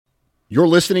You're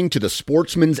listening to the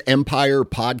Sportsman's Empire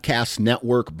Podcast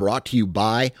Network, brought to you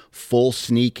by Full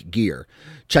Sneak Gear.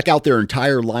 Check out their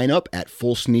entire lineup at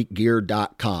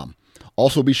fullsneakgear.com.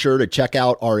 Also be sure to check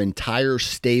out our entire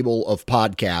stable of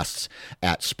podcasts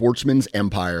at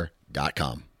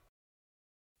sportsmansempire.com.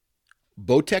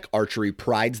 Bowtech Archery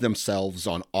prides themselves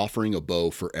on offering a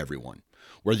bow for everyone.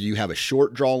 Whether you have a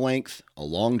short draw length, a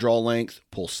long draw length,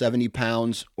 pull 70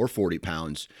 pounds or 40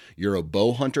 pounds, you're a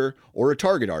bow hunter or a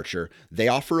target archer, they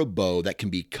offer a bow that can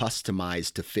be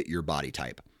customized to fit your body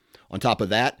type. On top of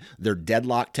that, their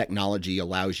deadlock technology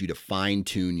allows you to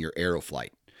fine-tune your arrow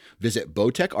flight. Visit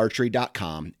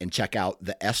bowtecharchery.com and check out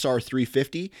the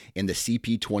SR350 and the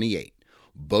CP28.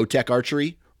 Bowtech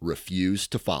Archery, refuse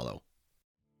to follow.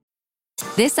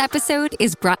 This episode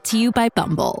is brought to you by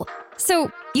Bumble.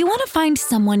 So, you want to find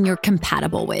someone you're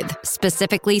compatible with,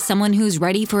 specifically someone who's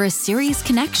ready for a serious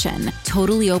connection,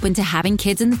 totally open to having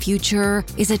kids in the future,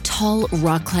 is a tall,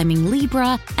 rock-climbing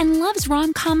Libra, and loves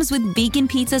rom-coms with vegan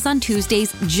pizzas on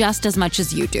Tuesdays just as much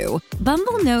as you do.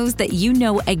 Bumble knows that you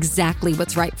know exactly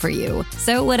what's right for you.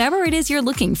 So whatever it is you're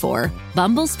looking for,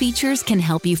 Bumble's features can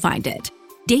help you find it.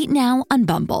 Date now on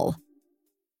Bumble.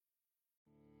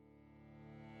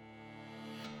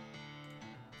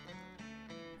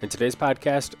 In today's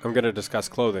podcast, I'm going to discuss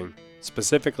clothing,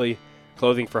 specifically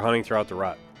clothing for hunting throughout the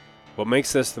rut. What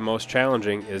makes this the most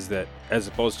challenging is that, as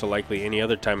opposed to likely any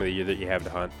other time of the year that you have to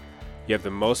hunt, you have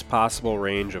the most possible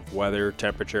range of weather,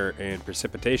 temperature, and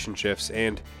precipitation shifts,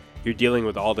 and you're dealing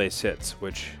with all-day sits,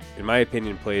 which, in my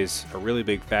opinion, plays a really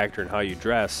big factor in how you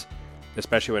dress,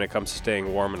 especially when it comes to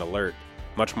staying warm and alert,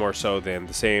 much more so than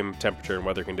the same temperature and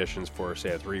weather conditions for, say,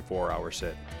 a 3-4 hour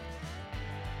sit.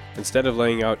 Instead of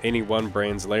laying out any one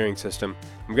brand's layering system,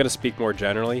 I'm going to speak more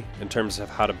generally in terms of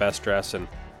how to best dress and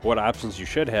what options you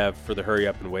should have for the hurry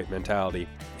up and wait mentality.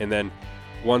 And then,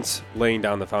 once laying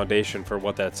down the foundation for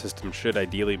what that system should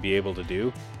ideally be able to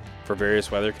do for various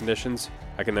weather conditions,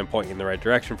 I can then point you in the right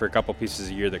direction for a couple pieces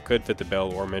a year that could fit the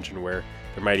bill, or mention where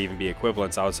there might even be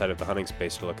equivalents outside of the hunting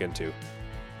space to look into.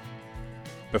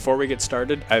 Before we get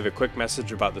started, I have a quick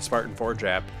message about the Spartan Forge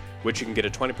app, which you can get a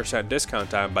 20%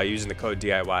 discount on by using the code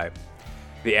DIY.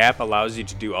 The app allows you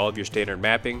to do all of your standard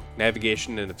mapping,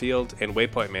 navigation in the field, and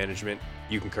waypoint management.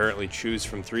 You can currently choose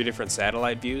from 3 different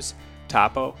satellite views,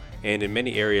 topo, and in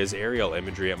many areas aerial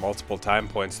imagery at multiple time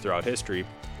points throughout history,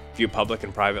 view public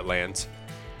and private lands,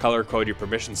 color code your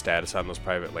permission status on those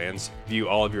private lands, view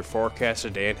all of your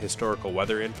forecasted and historical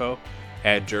weather info,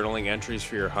 add journaling entries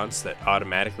for your hunts that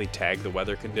automatically tag the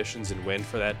weather conditions and wind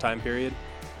for that time period,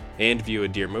 and view a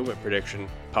deer movement prediction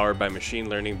powered by machine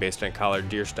learning based on collared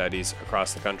deer studies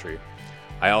across the country.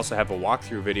 I also have a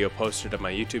walkthrough video posted on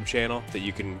my YouTube channel that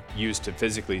you can use to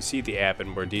physically see the app in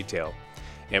more detail.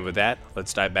 And with that,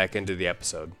 let's dive back into the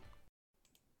episode.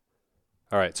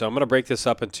 Alright, so I'm going to break this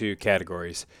up into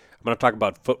categories. I'm going to talk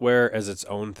about footwear as its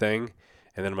own thing,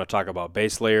 and then I'm going to talk about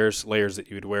base layers, layers that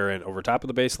you would wear in over top of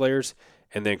the base layers,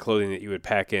 and then clothing that you would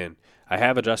pack in. I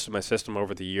have adjusted my system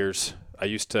over the years. I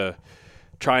used to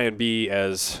try and be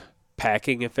as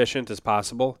packing efficient as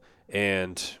possible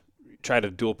and try to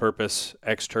dual purpose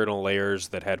external layers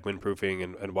that had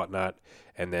windproofing and whatnot,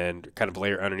 and then kind of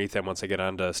layer underneath them once I get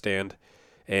onto a stand.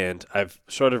 And I've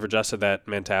sort of adjusted that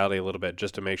mentality a little bit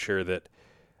just to make sure that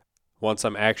once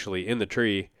I'm actually in the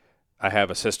tree, I have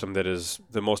a system that is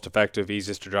the most effective,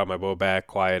 easiest to draw my bow back,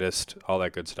 quietest, all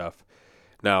that good stuff.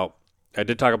 Now, I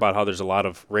did talk about how there's a lot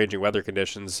of ranging weather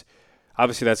conditions.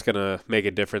 Obviously, that's going to make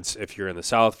a difference if you're in the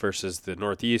South versus the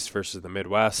Northeast versus the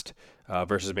Midwest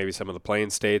versus maybe some of the plain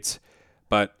states.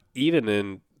 But even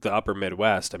in the upper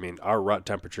Midwest, I mean, our rut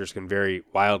temperatures can vary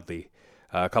wildly.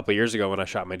 A couple of years ago when I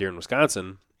shot my deer in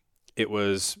Wisconsin, it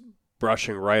was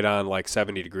brushing right on like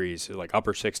 70 degrees, like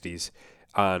upper 60s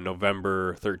on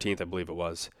November 13th, I believe it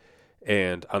was.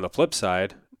 And on the flip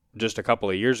side, just a couple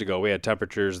of years ago, we had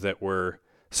temperatures that were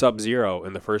sub-zero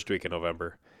in the first week of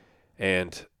November.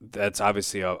 And that's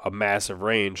obviously a massive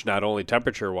range, not only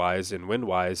temperature-wise and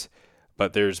wind-wise,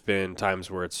 but there's been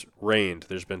times where it's rained.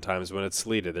 There's been times when it's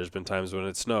sleeted. There's been times when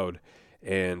it snowed.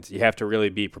 And you have to really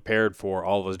be prepared for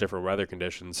all those different weather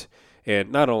conditions.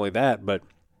 And not only that, but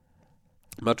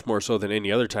much more so than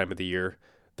any other time of the year,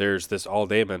 there's this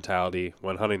all-day mentality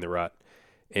when hunting the rut.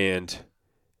 And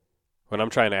when I'm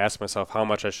trying to ask myself how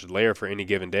much I should layer for any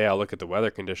given day, I'll look at the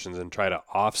weather conditions and try to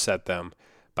offset them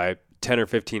by 10 or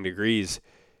 15 degrees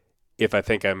if I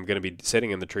think I'm going to be sitting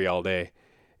in the tree all day.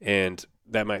 And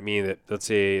that might mean that, let's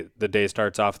say the day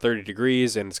starts off 30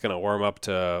 degrees and it's going to warm up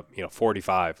to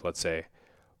 45, let's say.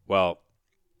 Well,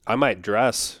 I might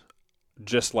dress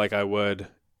just like I would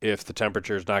if the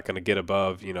temperature is not going to get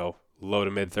above low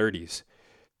to mid 30s,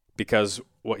 because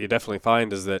what you definitely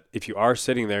find is that if you are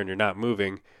sitting there and you're not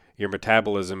moving, your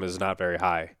metabolism is not very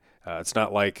high. It's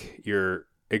not like you're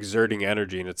exerting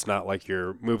energy, and it's not like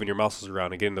you're moving your muscles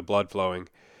around and getting the blood flowing.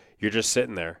 You're just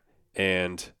sitting there,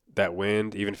 and that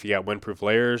wind, even if you got windproof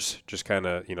layers, just kind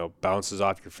of, bounces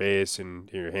off your face and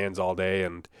your hands all day,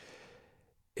 and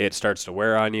it starts to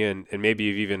wear on you. And maybe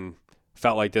you've even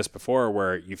felt like this before,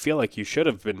 where you feel like you should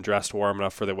have been dressed warm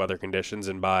enough for the weather conditions,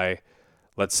 and by,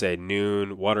 let's say,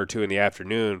 noon, 1 or 2 in the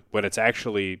afternoon, when it's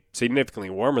actually significantly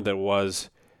warmer than it was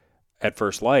at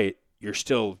first light, you're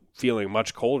still feeling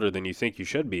much colder than you think you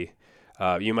should be.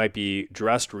 You might be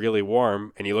dressed really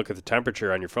warm, and you look at the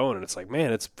temperature on your phone, and it's like,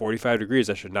 man, it's 45 degrees.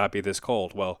 I should not be this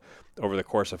cold. Well, over the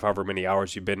course of however many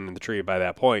hours you've been in the tree, by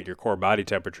that point, your core body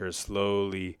temperature is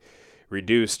slowly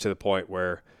reduced to the point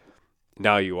where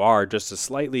now you are just a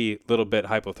slightly little bit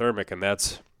hypothermic, and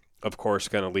that's, of course,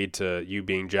 going to lead to you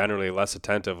being generally less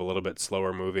attentive, a little bit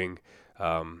slower moving,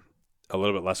 a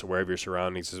little bit less aware of your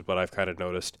surroundings is what I've kind of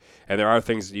noticed. And there are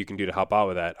things that you can do to help out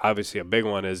with that. Obviously, a big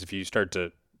one is if you start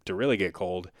to really get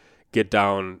cold, get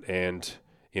down and,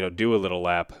 do a little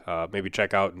lap, maybe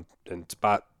check out and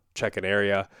spot check an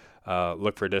area,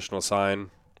 look for additional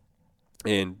sign,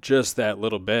 and just that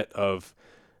little bit of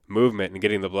movement and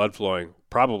getting the blood flowing,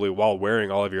 probably while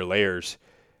wearing all of your layers.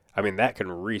 I mean, that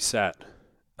can reset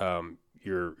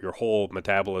your whole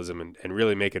metabolism and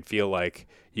really make it feel like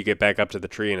you get back up to the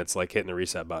tree and it's like hitting the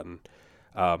reset button.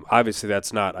 Obviously,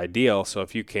 that's not ideal. So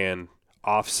if you can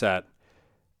offset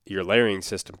your layering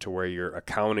system to where you're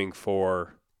accounting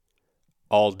for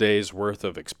all day's worth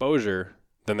of exposure,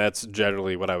 then that's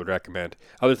generally what I would recommend.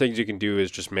 Other things you can do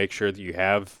is just make sure that you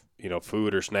have,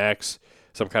 food or snacks,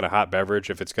 some kind of hot beverage.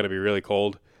 If it's going to be really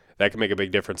cold, that can make a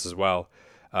big difference as well.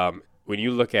 When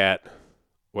you look at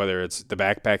whether it's the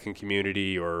backpacking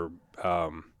community or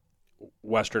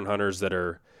Western hunters that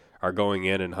are going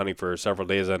in and hunting for several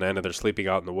days on end, and they're sleeping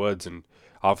out in the woods and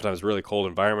oftentimes really cold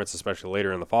environments, especially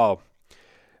later in the fall.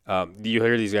 You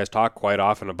hear these guys talk quite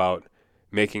often about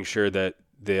making sure that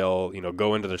they'll,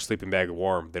 go into their sleeping bag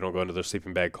warm. They don't go into their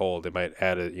sleeping bag cold. They might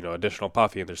add additional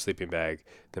puffy in their sleeping bag.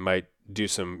 They might do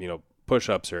some,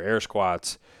 push-ups or air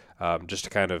squats, just to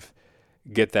kind of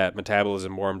get that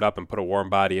metabolism warmed up and put a warm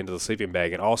body into the sleeping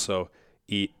bag, and also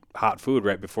eat hot food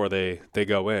right before they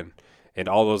go in. And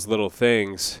all those little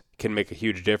things can make a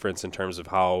huge difference in terms of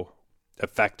how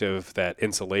effective that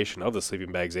insulation of the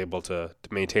sleeping bag is able to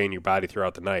maintain your body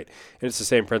throughout the night. And it's the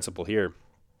same principle here.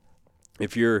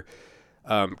 If you're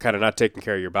kind of not taking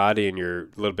care of your body and you're a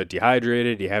little bit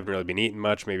dehydrated, you haven't really been eating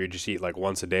much, maybe you just eat like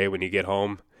once a day when you get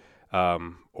home,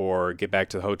 or get back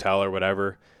to the hotel or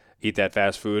whatever, eat that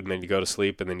fast food, and then you go to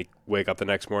sleep, and then you wake up the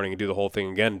next morning and do the whole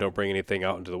thing again. Don't bring anything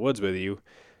out into the woods with you.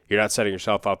 You're not setting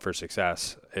yourself up for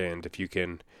success. And if you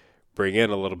can bring in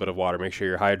a little bit of water, make sure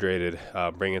you're hydrated,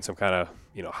 bring in some kind of,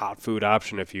 hot food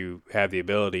option if you have the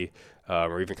ability,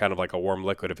 or even kind of like a warm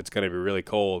liquid if it's going to be really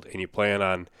cold and you plan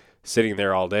on sitting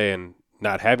there all day and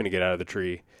not having to get out of the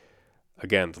tree.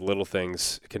 Again, the little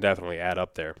things can definitely add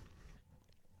up there.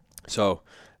 So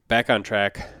back on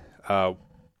track,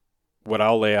 what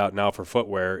I'll lay out now for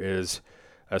footwear is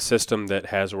a system that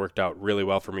has worked out really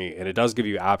well for me, and it does give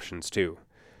you options too.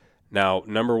 Now,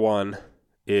 number one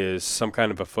is some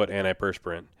kind of a foot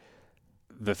antiperspirant.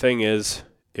 The thing is,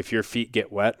 if your feet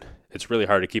get wet, it's really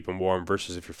hard to keep them warm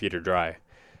versus if your feet are dry.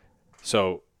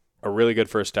 So a really good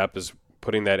first step is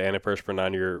putting that antiperspirant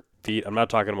on your feet. I'm not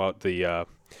talking about the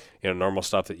normal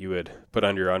stuff that you would put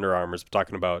under your underarms. I'm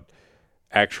talking about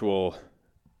actual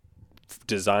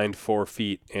designed for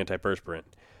feet antiperspirant.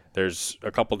 There's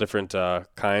a couple different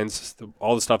kinds.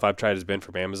 All the stuff I've tried has been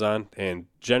from Amazon, and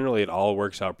generally it all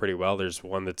works out pretty well. There's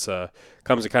one that's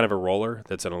comes in kind of a roller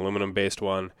that's an aluminum-based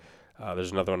one.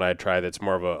 There's another one I tried that's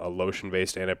more of a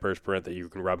lotion-based antiperspirant that you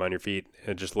can rub on your feet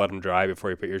and just let them dry before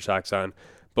you put your socks on.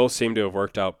 Both seem to have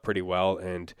worked out pretty well,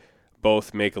 and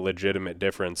both make a legitimate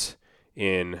difference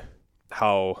in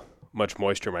how much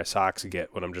moisture my socks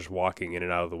get when I'm just walking in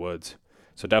and out of the woods.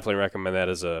 So definitely recommend that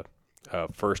as a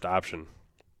first option.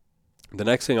 The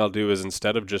next thing I'll do is,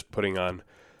 instead of just putting on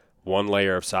one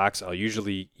layer of socks, I'll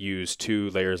usually use 2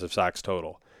 layers of socks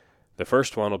total. The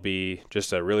first one will be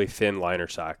just a really thin liner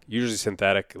sock, usually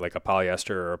synthetic, like a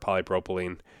polyester or a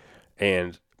polypropylene.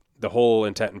 And the whole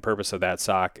intent and purpose of that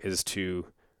sock is to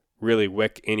really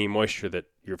wick any moisture that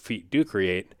your feet do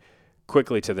create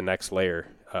quickly to the next layer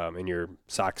in your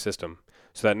sock system.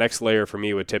 So that next layer for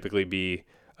me would typically be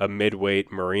a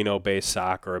mid-weight merino-based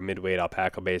sock or a mid-weight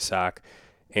alpaca-based sock.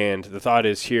 And the thought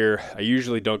is here, I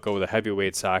usually don't go with a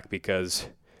heavyweight sock because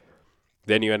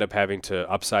then you end up having to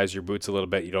upsize your boots a little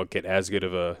bit. You don't get as good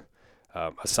of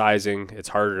a sizing. It's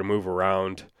harder to move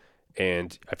around,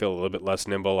 and I feel a little bit less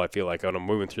nimble. I feel like when I'm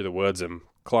moving through the woods, I'm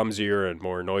clumsier and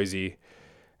more noisy.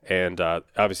 And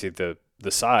obviously the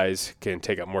size can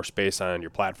take up more space on your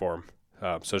platform,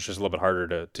 so it's just a little bit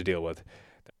harder to deal with.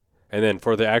 And then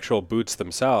for the actual boots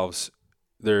themselves,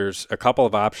 there's a couple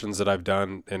of options that I've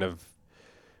done and have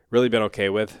really been okay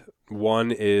with.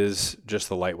 One is just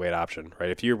the lightweight option, right?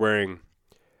 If you're wearing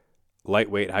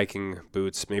lightweight hiking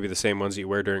boots, maybe the same ones that you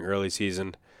wear during early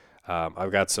season,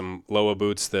 I've got some Lowa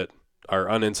boots that are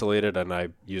uninsulated, and I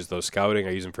use those scouting.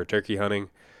 I use them for turkey hunting.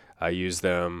 I use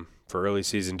them for early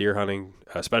season deer hunting,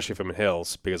 especially if I'm in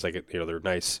hills, because they're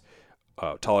nice,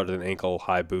 taller than ankle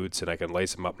high boots, and I can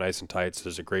lace them up nice and tight. So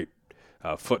there's a great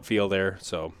foot feel there.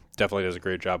 So definitely does a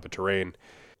great job with terrain.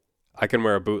 I can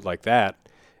wear a boot like that,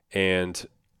 and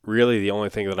really the only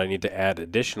thing that I need to add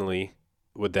additionally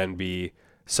would then be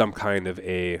some kind of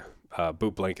a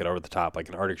boot blanket over the top, like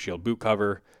an Arctic Shield boot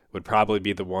cover would probably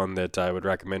be the one that I would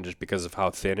recommend, just because of how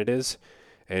thin it is.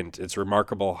 And it's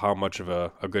remarkable how much of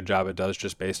a good job it does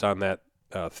just based on that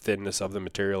thinness of the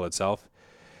material itself.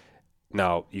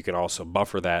 Now, you can also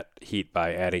buffer that heat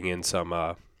by adding in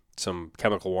some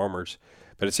chemical warmers.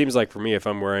 But it seems like for me, if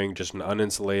I'm wearing just an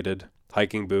uninsulated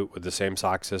hiking boot with the same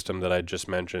sock system that I just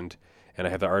mentioned, and I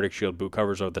have the Arctic Shield boot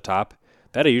covers over the top,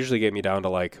 that'll usually get me down to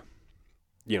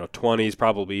 20s,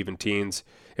 probably even teens.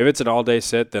 If it's an all-day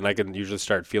sit, then I can usually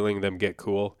start feeling them get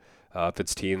cool. If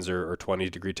it's teens or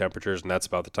 20-degree temperatures, and that's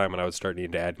about the time when I would start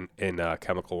needing to add in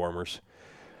chemical warmers.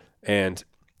 And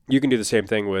you can do the same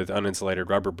thing with uninsulated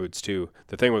rubber boots too.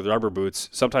 The thing with rubber boots,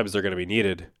 sometimes they're going to be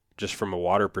needed just from a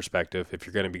water perspective if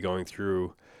you're going to be going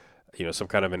through, some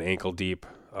kind of an ankle-deep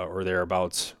or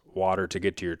thereabouts water to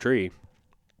get to your tree.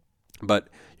 But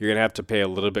you're going to have to pay a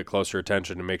little bit closer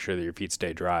attention to make sure that your feet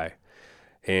stay dry.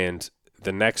 And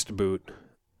the next boot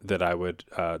that I would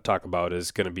talk about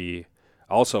is going to be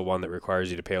also one that requires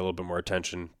you to pay a little bit more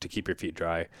attention to keep your feet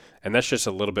dry. And that's just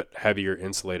a little bit heavier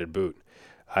insulated boot.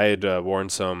 I had worn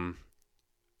some,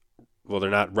 well, they're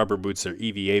not rubber boots, they're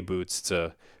EVA boots. It's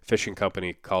a fishing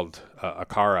company called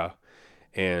Akara.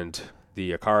 And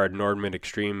the Akara Nordman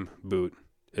Extreme boot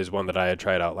is one that I had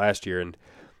tried out last year. And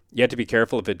you have to be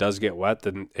careful. If it does get wet,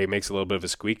 then it makes a little bit of a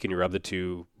squeak and you rub the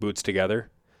two boots together.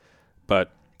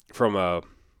 But from a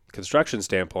construction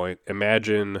standpoint,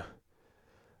 imagine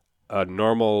a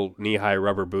normal knee-high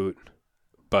rubber boot,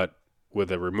 but with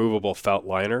a removable felt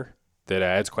liner that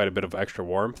adds quite a bit of extra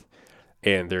warmth,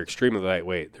 and they're extremely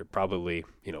lightweight. They're probably,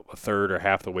 a third or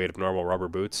half the weight of normal rubber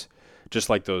boots, just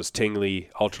like those Tingley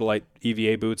ultralight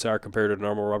EVA boots are compared to a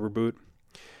normal rubber boot.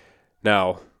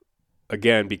 Now,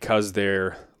 again, because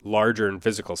they're larger in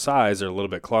physical size, they're a little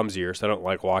bit clumsier, so I don't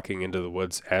like walking into the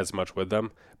woods as much with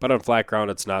them. But on flat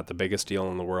ground, it's not the biggest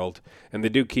deal in the world, and they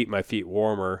do keep my feet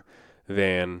warmer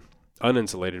than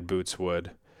uninsulated boots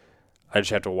would. I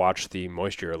just have to watch the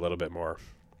moisture a little bit more.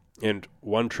 And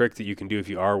one trick that you can do if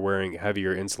you are wearing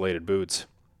heavier insulated boots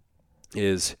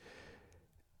is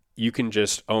you can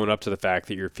just own up to the fact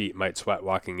that your feet might sweat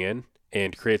walking in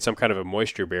and create some kind of a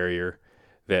moisture barrier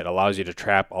that allows you to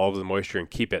trap all of the moisture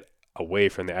and keep it away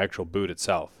from the actual boot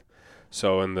itself.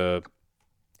 So in the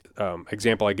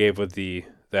example I gave with the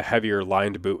heavier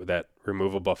lined boot with that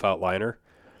removable felt liner,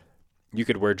 you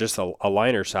could wear just a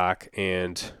liner sock,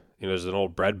 and there's an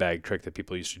old bread bag trick that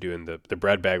people used to do, and the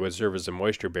bread bag would serve as a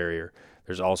moisture barrier.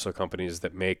 There's also companies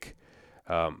that make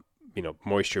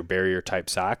moisture barrier type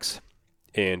socks,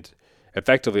 and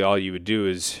effectively all you would do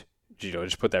is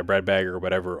just put that bread bag or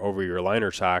whatever over your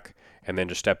liner sock and then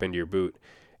just step into your boot.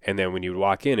 And then when you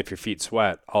walk in, if your feet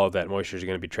sweat, all of that moisture is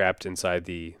going to be trapped inside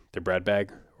the bread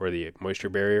bag or the moisture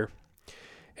barrier.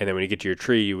 And then when you get to your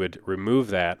tree, you would remove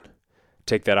that,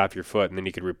 take that off your foot, and then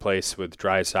you could replace with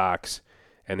dry socks.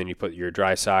 And then you put your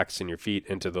dry socks and your feet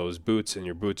into those boots, and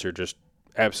your boots are just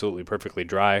absolutely perfectly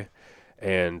dry.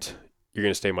 And you're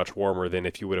going to stay much warmer than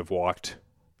if you would have walked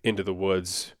into the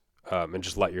woods and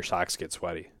just let your socks get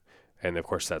sweaty. And of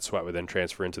course, that sweat would then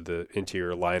transfer into the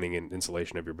interior lining and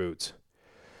insulation of your boots.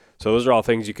 So those are all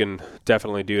things you can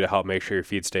definitely do to help make sure your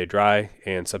feet stay dry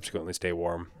and subsequently stay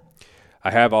warm.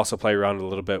 I have also played around a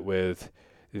little bit with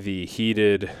the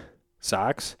heated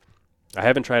socks. I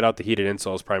haven't tried out the heated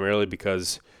insoles primarily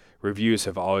because reviews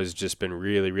have always just been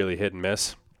really, really hit and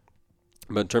miss.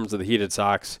 But in terms of the heated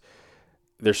socks,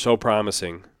 they're so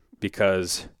promising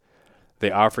because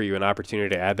they offer you an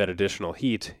opportunity to add that additional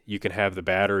heat. You can have the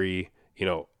battery,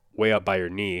 way up by your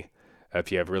knee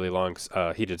if you have really long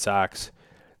heated socks.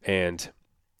 And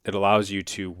it allows you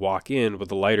to walk in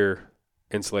with a lighter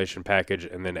insulation package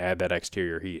and then add that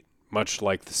exterior heat, much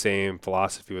like the same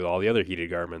philosophy with all the other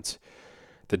heated garments.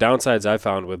 The downsides I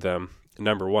found with them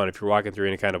number one, if you're walking through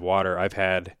any kind of water, I've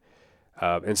had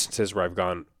instances where I've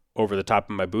gone over the top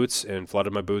of my boots and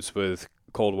flooded my boots with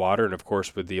cold water. And of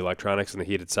course, with the electronics and the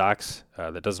heated socks,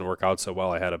 that doesn't work out so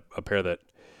well. I had a pair that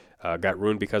got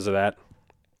ruined because of that.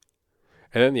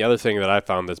 And then the other thing that I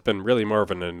found that's been really more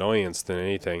of an annoyance than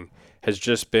anything has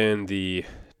just been the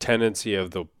tendency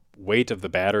of the weight of the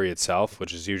battery itself,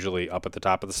 which is usually up at the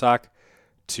top of the sock,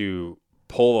 to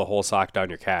pull the whole sock down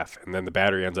your calf. And then the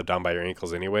battery ends up down by your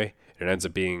ankles anyway. It ends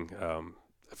up being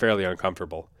fairly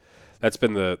uncomfortable. That's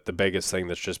been the biggest thing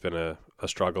that's just been a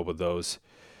struggle with those.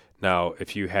 Now,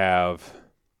 if you have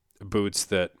boots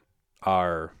that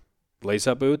are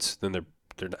lace-up boots, then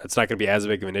it's not going to be as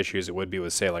big of an issue as it would be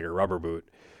with, say, like a rubber boot,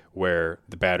 where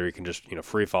the battery can just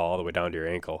free fall all the way down to your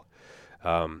ankle.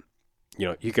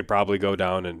 You could probably go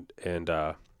down and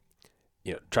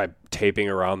try taping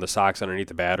around the socks underneath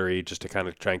the battery just to kind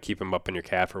of try and keep them up in your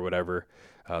calf or whatever.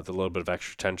 With a little bit of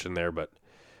extra tension there, but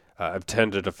I've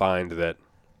tended to find that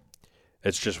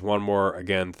it's just one more,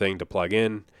 again, thing to plug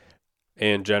in.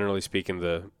 And generally speaking,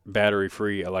 the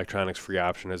battery-free, electronics-free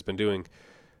option has been doing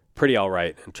pretty all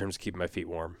right in terms of keeping my feet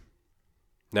warm.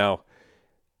 Now,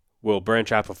 we'll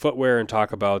branch off of footwear and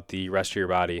talk about the rest of your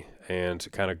body and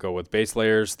kind of go with base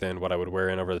layers, then what I would wear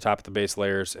in over the top of the base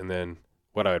layers, and then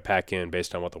what I would pack in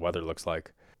based on what the weather looks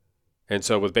like. And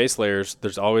so with base layers,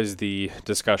 there's always the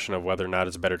discussion of whether or not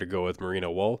it's better to go with merino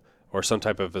wool or some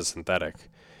type of a synthetic.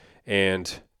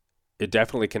 And it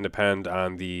definitely can depend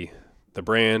on the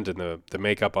brand and the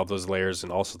makeup of those layers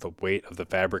and also the weight of the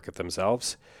fabric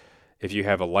themselves. If you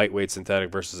have a lightweight synthetic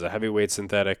versus a heavyweight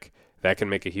synthetic, that can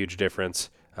make a huge difference.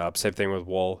 Same thing with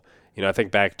wool. I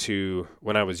think back to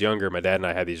when I was younger, my dad and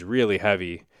I had these really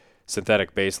heavy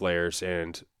synthetic base layers,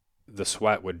 and the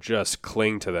sweat would just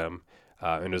cling to them.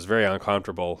 And it was very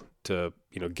uncomfortable to,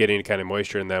 get any kind of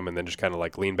moisture in them and then just kind of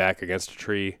like lean back against a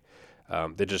tree.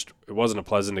 It wasn't a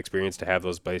pleasant experience to have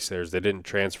those base layers. They didn't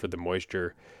transfer the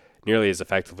moisture nearly as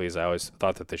effectively as I always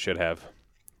thought that they should have.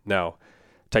 Now,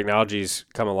 technology's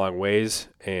come a long ways,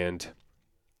 and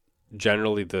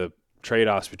generally the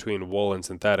trade-offs between wool and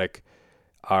synthetic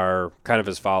are kind of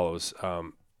as follows.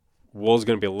 Wool is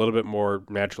going to be a little bit more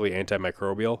naturally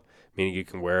antimicrobial, meaning you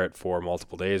can wear it for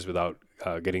multiple days without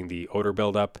getting the odor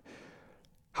buildup.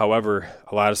 However,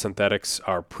 a lot of synthetics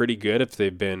are pretty good if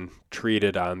they've been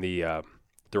treated on the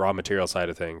raw material side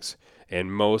of things.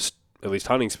 And most, at least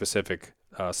hunting-specific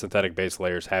synthetic base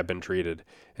layers have been treated.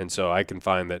 And so I can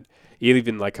find that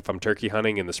even like if I'm turkey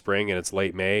hunting in the spring and it's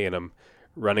late May and I'm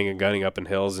running and gunning up in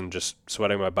hills and just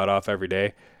sweating my butt off every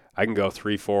day, I can go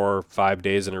 3, 4, 5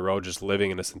 days in a row just living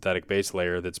in a synthetic base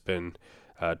layer that's been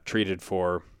treated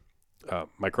for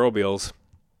microbials,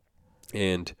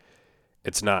 and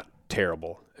it's not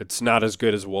terrible. It's not as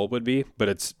good as wool would be, but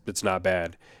it's not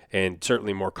bad, and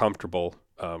certainly more comfortable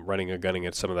running and gunning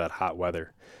in some of that hot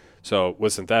weather. So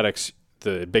with synthetics,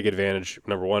 the big advantage,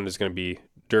 number one, is going to be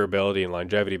durability and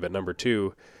longevity, but number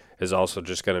two is also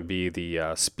just going to be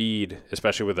the speed,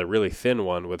 especially with a really thin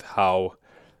one, with how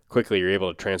quickly you're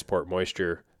able to transport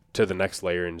moisture to the next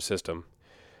layer in the system.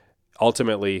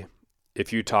 Ultimately,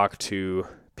 if you talk to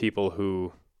people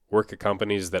who work at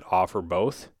companies that offer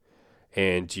both,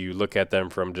 and you look at them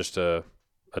from just a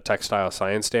textile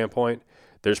science standpoint,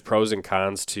 there's pros and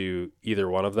cons to either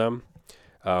one of them.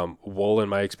 Wool, in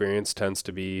my experience, tends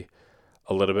to be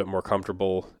a little bit more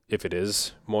comfortable if it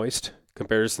is moist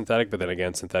compared to synthetic, but then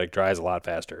again, synthetic dries a lot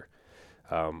faster.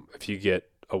 If you get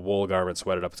a wool garment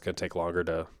sweated up, it's going to take longer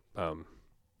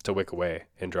to wick away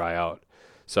and dry out.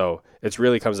 So it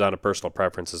really comes down to personal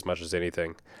preference as much as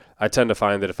anything. I tend to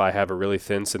find that if I have a really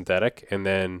thin synthetic and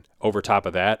then over top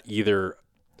of that, either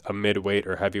a midweight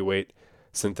or heavyweight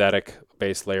synthetic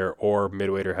base layer or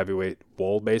midweight or heavyweight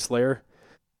wool base layer,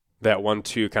 that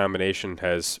 1-2 combination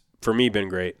has, for me, been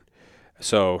great.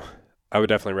 So I would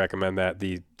definitely recommend that.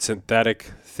 The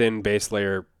synthetic thin base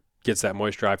layer gets that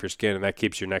moisture off your skin, and that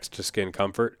keeps your next to skin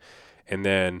comfort. And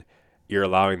then you're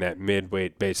allowing that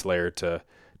midweight base layer to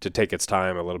take its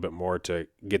time a little bit more to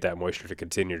get that moisture to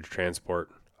continue to transport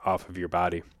off of your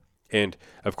body. And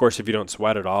of course, if you don't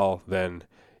sweat at all, then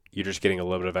you're just getting a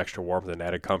little bit of extra warmth and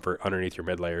added comfort underneath your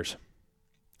mid layers.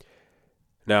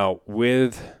 Now,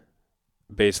 with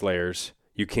base layers,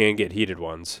 you can get heated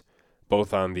ones,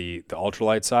 both on the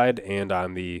ultralight side and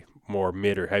on the more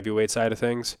mid or heavyweight side of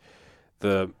things.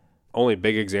 The only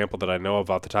big example that I know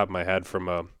of off the top of my head from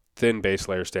a thin base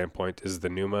layer standpoint is the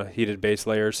Numa heated base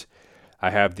layers. I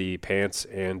have the pants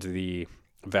and the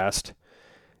vest,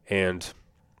 and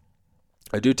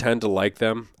I do tend to like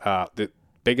them. The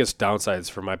biggest downsides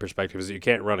from my perspective is that you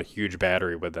can't run a huge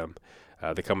battery with them.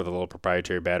 They come with the little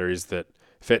proprietary batteries that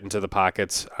fit into the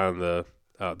pockets on the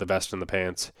vest and the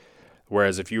pants.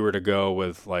 Whereas if you were to go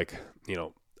with like,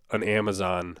 an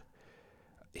Amazon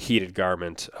heated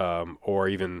garment, or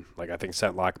even like I think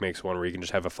ScentLock makes one where you can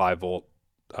just have a 5-volt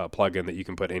plug-in that you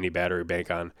can put any battery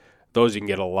bank on. Those you can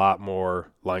get a lot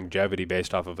more longevity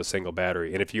based off of a single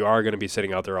battery. And if you are going to be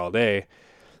sitting out there all day,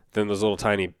 then those little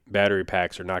tiny battery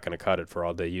packs are not going to cut it for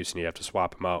all day use, and you have to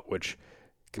swap them out, which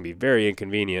can be very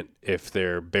inconvenient if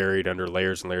they're buried under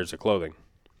layers and layers of clothing.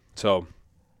 So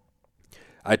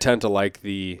I tend to like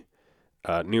the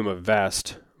Numa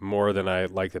vest more than I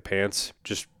like the pants.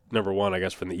 Just number one, I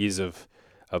guess, from the ease of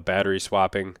battery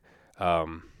swapping.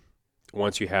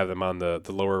 Once you have them on the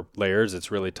lower layers,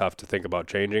 it's really tough to think about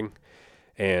changing.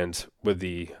 And with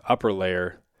the upper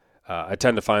layer, I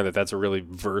tend to find that that's a really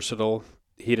versatile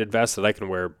heated vest that I can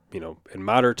wear, in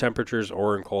moderate temperatures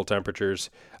or in cold temperatures.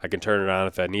 I can turn it on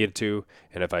if I needed to,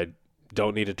 and if I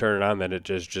don't need to turn it on, then it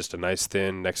is just a nice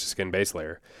thin next to skin base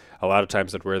layer. A lot of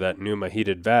times I'd wear that Numa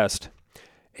heated vest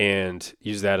and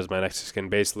use that as my next to skin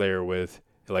base layer with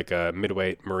like a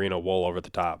midweight merino wool over the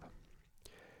top.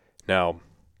 Now,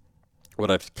 what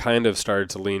I've kind of started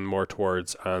to lean more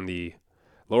towards on the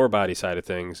lower body side of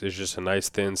things is just a nice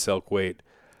thin silk weight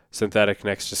synthetic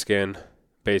next to skin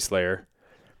base layer.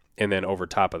 And then over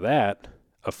top of that,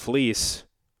 a fleece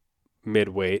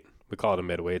midweight. We call it a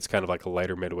midweight. It's kind of like a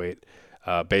lighter midweight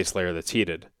base layer that's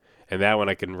heated. And that one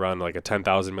I can run like a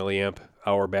 10,000 milliamp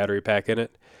hour battery pack in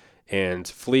it. And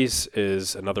fleece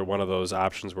is another one of those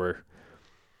options where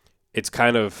it's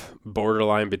kind of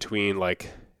borderline between like,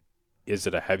 is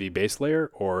it a heavy base layer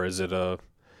or is it a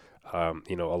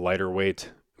lighter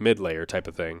weight mid layer type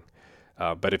of thing?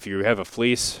 But if you have a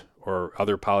fleece or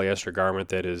other polyester garment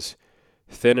that is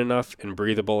thin enough and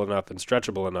breathable enough and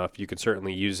stretchable enough, you can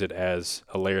certainly use it as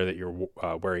a layer that you're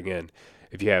wearing in.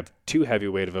 If you have too heavy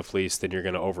weight of a fleece, then you're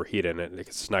going to overheat in it.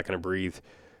 It's not going to breathe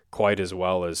quite as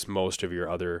well as most of your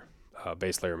other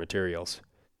base layer materials.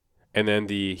 And then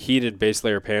the heated base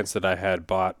layer pants that I had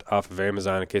bought off of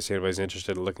Amazon, in case anybody's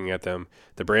interested in looking at them,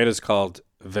 the brand is called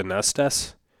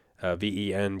Venustas,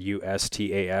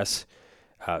 Venustas.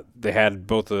 They had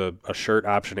both a shirt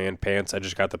option and pants. I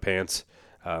just got the pants.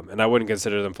 And I wouldn't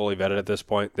consider them fully vetted at this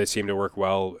point. They seem to work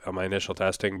well on my initial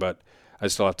testing, but I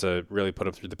still have to really put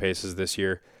them through the paces this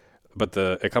year. But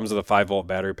it comes with a 5-volt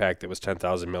battery pack that was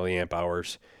 10,000 milliamp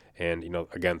hours. And,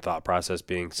 again, thought process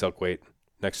being silk weight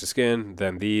next to skin,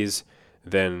 then these,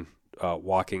 then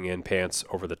walking in pants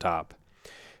over the top.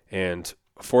 And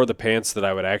for the pants that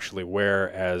I would actually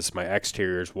wear as my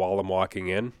exteriors while I'm walking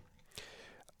in,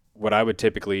 what I would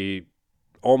typically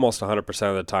almost 100%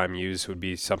 of the time use would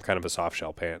be some kind of a soft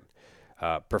shell pant,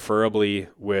 preferably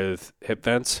with hip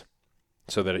vents,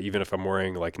 so that even if I'm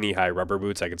wearing like knee-high rubber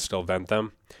boots, I can still vent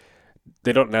them.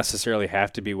 They don't necessarily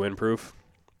have to be windproof.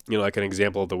 Like an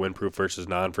example of the windproof versus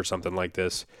non for something like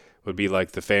this would be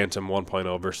like the Phantom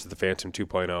 1.0 versus the Phantom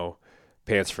 2.0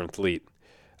 pants from Fleet.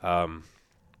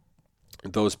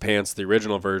 Those pants, the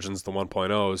original versions, the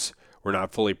 1.0s, were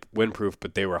not fully windproof,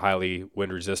 but they were highly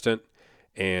wind resistant,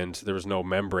 and there was no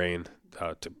membrane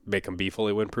to make them be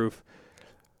fully windproof.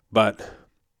 But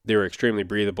they were extremely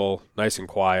breathable, nice and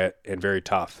quiet, and very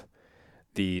tough.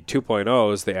 The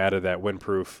 2.0s, they added that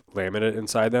windproof laminate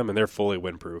inside them, and they're fully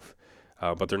windproof.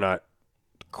 But they're not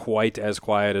quite as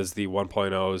quiet as the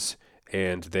 1.0s,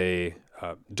 and they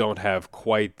don't have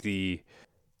quite the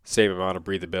same amount of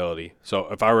breathability. So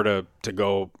if I were to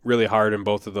go really hard in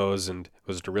both of those and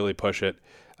was to really push it,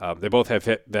 they both have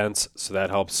hip vents, so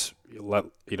that helps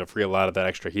free a lot of that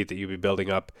extra heat that you'd be building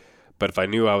up. But if I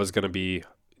knew I was going to be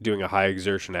doing a high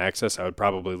exertion access, I would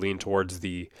probably lean towards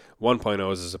the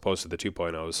 1.0s as opposed to the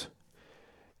 2.0s.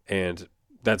 And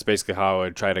that's basically how I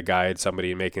would try to guide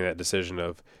somebody in making that decision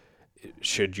of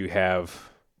should you have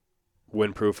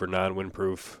windproof or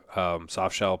non-windproof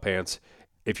soft shell pants.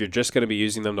 If you're just going to be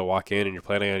using them to walk in and you're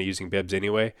planning on using bibs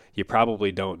anyway, you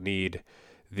probably don't need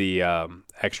the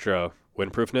extra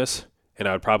windproofness. And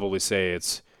I would probably say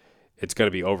it's going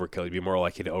to be overkill. You'd be more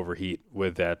likely to overheat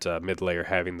with that mid layer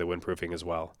having the windproofing as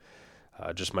well.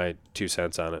 Just my 2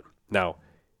 cents on it. Now,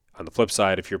 on the flip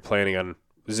side, if you're planning on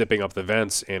zipping up the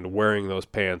vents and wearing those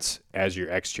pants as your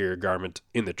exterior garment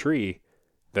in the tree,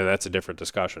 then that's a different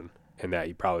discussion, and that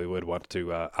you probably would want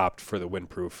to opt for the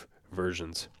windproof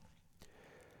versions.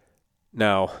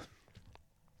 Now,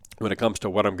 when it comes to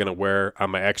what I'm going to wear on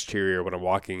my exterior when I'm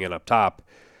walking in up top,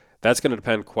 that's going to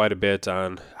depend quite a bit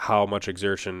on how much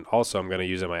exertion also I'm going to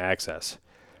use in my access.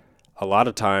 A lot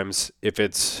of times, if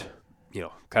it's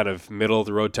kind of middle of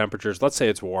the road temperatures, let's say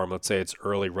it's warm, let's say it's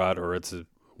early rut or it's a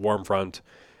warm front,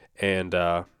 and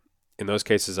in those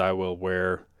cases I will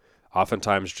wear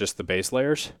oftentimes just the base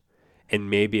layers and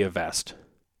maybe a vest.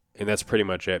 And that's pretty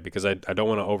much it, because I don't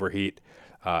want to overheat.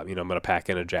 I'm going to pack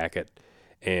in a jacket,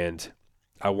 and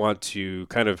I want to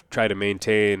kind of try to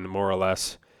maintain more or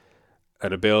less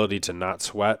an ability to not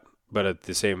sweat, but at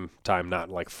the same time not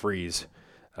like freeze.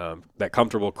 That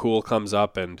comfortable cool comes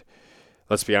up, and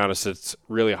let's be honest, it's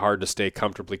really hard to stay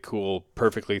comfortably cool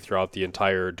perfectly throughout the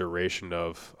entire duration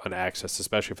of an access,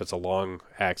 especially if it's a long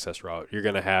access route. You're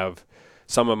going to have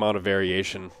some amount of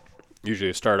variation. Usually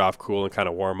you start off cool and kind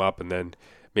of warm up, and then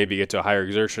maybe get to a higher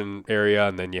exertion area,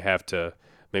 and then you have to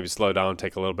maybe slow down,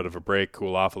 take a little bit of a break,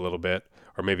 cool off a little bit,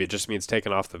 or maybe it just means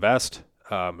taking off the vest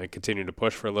and continuing to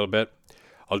push for a little bit.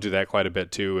 I'll do that quite a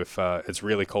bit too. If it's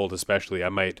really cold especially, I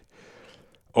might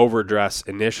overdress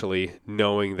initially,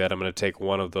 knowing that I'm going to take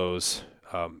one of those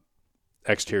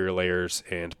exterior layers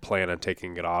and plan on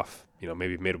taking it off,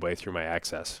 maybe midway through my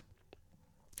access.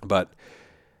 But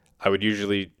I would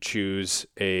usually choose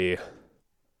a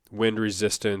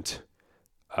wind-resistant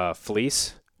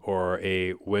fleece or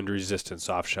a wind-resistant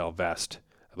soft shell vest.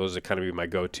 Those are kind of be my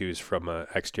go-tos from an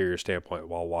exterior standpoint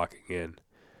while walking in.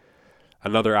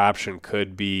 Another option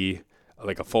could be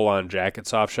like a full-on jacket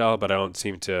soft shell, but I don't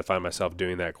seem to find myself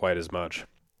doing that quite as much.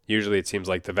 Usually it seems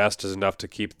like the vest is enough to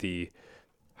keep the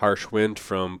harsh wind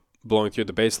from blowing through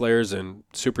the base layers and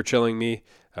super chilling me,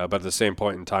 but at the same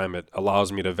point in time it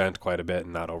allows me to vent quite a bit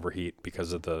and not overheat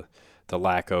because of the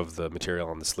lack of the material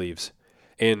on the sleeves.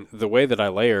 And the way that I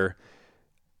layer,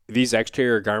 these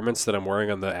exterior garments that I'm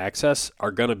wearing on the access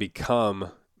are going to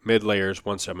become mid layers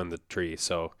once I'm in the tree.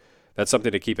 So that's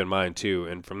something to keep in mind too.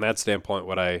 And from that standpoint,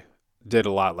 what I did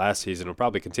a lot last season and will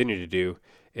probably continue to do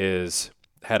is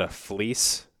had a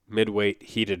fleece mid-weight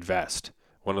heated vest.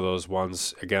 One of those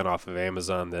ones, again, off of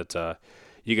Amazon that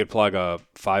you could plug a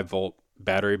 5-volt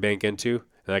battery bank into,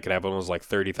 and I could have one of those like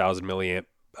 30,000 milliamp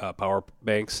power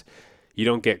banks. You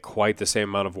don't get quite the same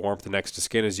amount of warmth next to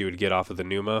skin as you would get off of the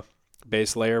Numa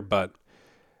base layer, but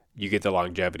you get the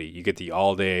longevity. You get the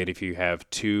all day, and if you have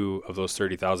 2 of those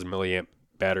 30,000 milliamp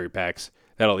battery packs,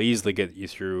 that'll easily get you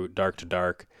through dark to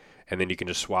dark, and then you can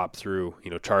just swap through,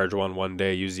 charge one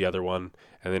day, use the other one,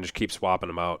 and then just keep swapping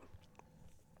them out,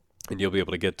 and you'll be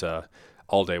able to get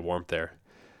all day warmth there.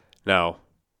 Now,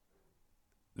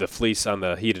 the fleece on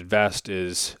the heated vest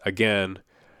is, again,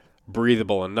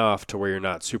 breathable enough to where you're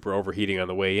not super overheating on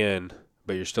the way in,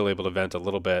 but you're still able to vent a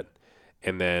little bit,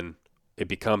 and then it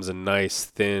becomes a nice,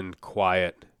 thin,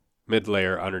 quiet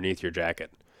mid-layer underneath your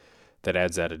jacket that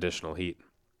adds that additional heat.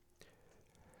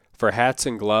 For hats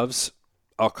and gloves,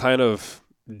 I'll kind of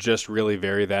just really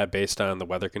vary that based on the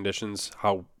weather conditions,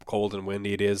 how cold and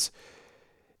windy it is.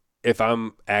 If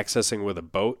I'm accessing with a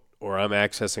boat or I'm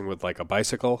accessing with like a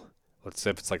bicycle, let's say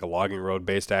if it's like a logging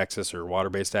road-based access or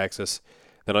water-based access,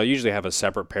 then I'll usually have a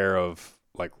separate pair of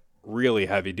like really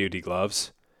heavy-duty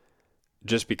gloves,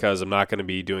 just because I'm not going to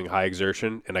be doing high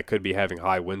exertion and I could be having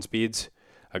high wind speeds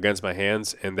against my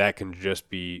hands, and that can just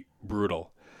be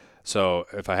brutal. So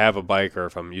if I have a bike or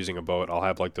if I'm using a boat, I'll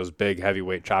have like those big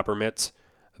heavyweight chopper mitts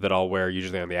that I'll wear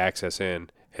usually on the access in,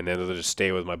 and then they'll just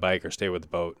stay with my bike or stay with the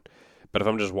boat. But if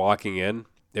I'm just walking in,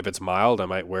 if it's mild, I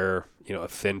might wear a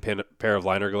thin pair of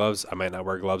liner gloves. I might not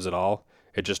wear gloves at all.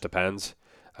 It just depends.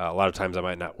 A lot of times I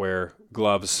might not wear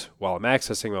gloves while I'm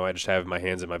accessing. I might just have my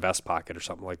hands in my vest pocket or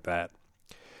something like that.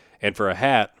 And for a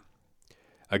hat,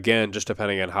 again, just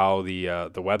depending on how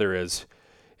the weather is,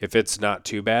 if it's not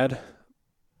too bad,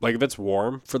 like if it's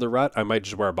warm for the rut, I might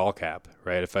just wear a ball cap,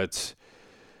 right? If it's,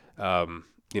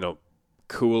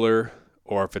 cooler,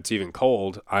 or if it's even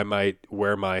cold, I might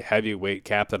wear my heavyweight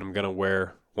cap that I'm going to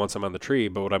wear once I'm on the tree.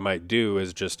 But what I might do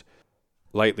is just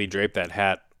lightly drape that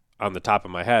hat on the top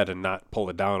of my head and not pull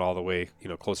it down all the way,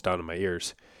 close down to my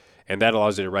ears. And that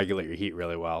allows you to regulate your heat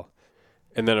really well.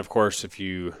 And then, of course, if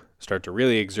you start to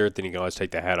really exert, then you can always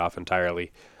take the hat off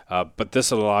entirely. But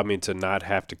this will allow me to not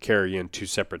have to carry in 2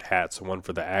 separate hats, one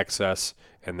for the access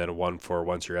and then one for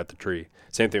once you're at the tree.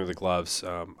 Same thing with the gloves.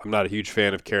 I'm not a huge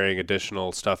fan of carrying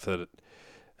additional stuff that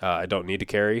I don't need to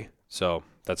carry, so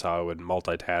that's how I would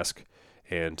multitask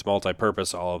and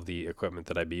multi-purpose all of the equipment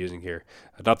that I'd be using here.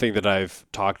 Nothing that I've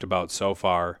talked about so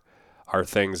far are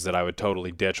things that I would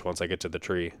totally ditch once I get to the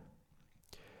tree.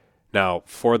 Now,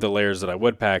 for the layers that I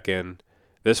would pack in,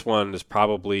 this one is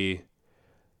probably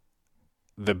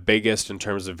the biggest in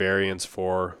terms of variance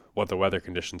for what the weather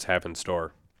conditions have in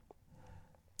store.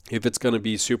 If it's going to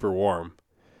be super warm,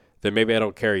 then maybe I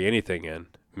don't carry anything in.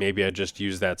 Maybe I just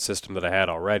use that system that I had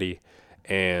already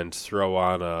and throw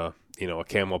on a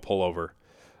camo pullover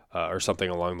or something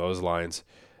along those lines.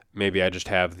 Maybe I just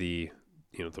have the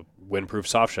windproof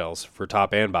soft shells for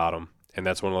top and bottom, and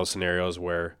that's one of those scenarios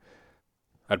where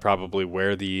I'd probably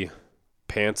wear the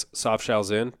pants soft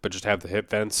shells in, but just have the hip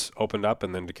vents opened up,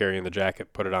 and then to carry in the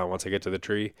jacket, put it on once I get to the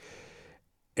tree.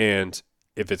 And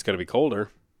if it's going to be colder,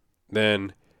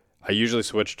 then I usually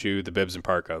switch to the bibs and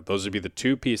parka. Those would be the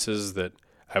two pieces that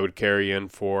I would carry in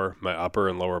for my upper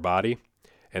and lower body.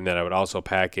 And then I would also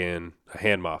pack in a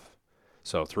hand muff.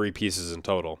 So 3 pieces in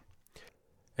total.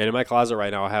 And in my closet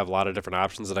right now, I have a lot of different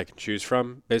options that I can choose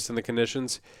from based on the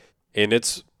conditions. And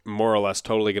it's more or less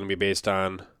totally going to be based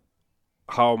on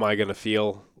how am I going to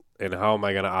feel and how am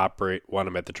I going to operate when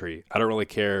I'm at the tree. I don't really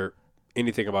care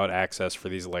anything about access for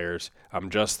these layers. I'm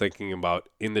just thinking about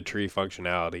in the tree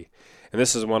functionality. And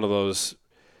this is one of those,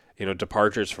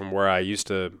 departures from where I used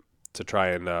to try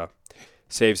and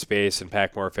save space and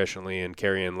pack more efficiently and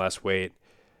carry in less weight,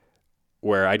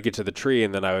 where I'd get to the tree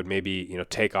and then I would maybe,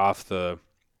 take off the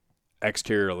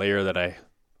exterior layer that I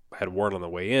had worn on the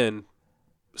way in,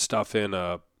 stuff in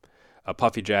a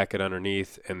puffy jacket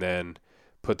underneath, and then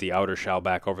put the outer shell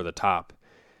back over the top.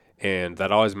 And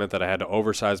that always meant that I had to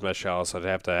oversize my shell, so I'd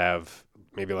have to have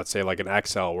maybe, let's say, like an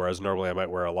XL, whereas normally I might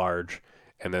wear a large.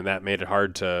 And then that made it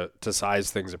hard to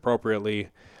size things appropriately.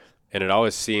 And it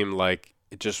always seemed like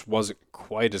it just wasn't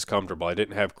quite as comfortable. I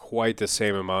didn't have quite the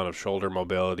same amount of shoulder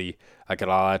mobility. I could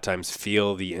a lot of times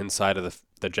feel the inside of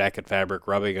the jacket fabric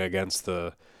rubbing against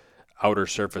the outer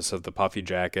surface of the puffy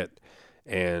jacket.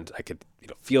 And I could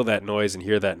feel that noise and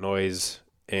hear that noise.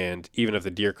 And even if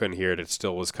the deer couldn't hear it, it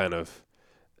still was kind of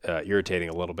irritating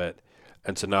a little bit.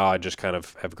 And so now I just kind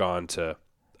of have gone to,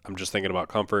 I'm just thinking about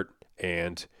comfort,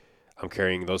 and I'm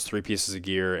carrying those 3 pieces of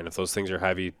gear. And if those things are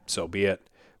heavy, so be it.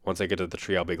 Once I get to the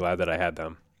tree, I'll be glad that I had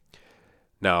them.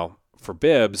 Now, for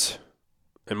bibs,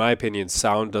 in my opinion,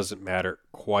 sound doesn't matter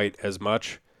quite as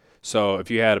much. So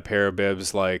if you had a pair of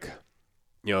bibs like,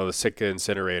 the Sitka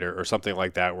Incinerator or something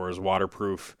like that, where it's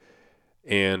waterproof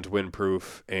and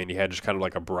windproof, and you had just kind of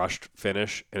like a brushed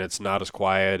finish, and it's not as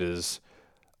quiet as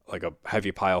like a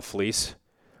heavy pile fleece.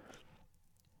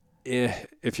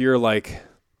 If you're like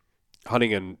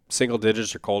hunting in single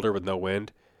digits or colder with no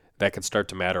wind, that could start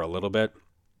to matter a little bit.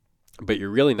 But you're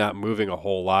really not moving a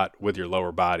whole lot with your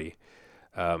lower body.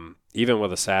 Even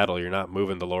with a saddle, you're not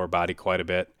moving the lower body quite a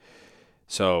bit.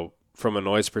 So from a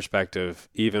noise perspective,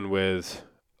 even with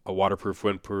a waterproof,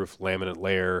 windproof laminate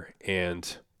layer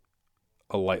and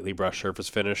a lightly brushed surface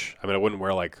finish, I wouldn't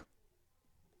wear like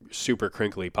super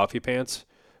crinkly puffy pants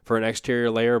for an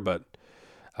exterior layer, but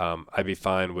I'd be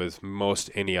fine with most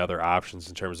any other options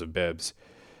in terms of bibs.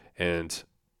 And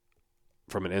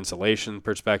from an insulation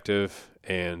perspective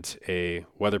and a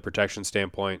weather protection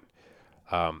standpoint,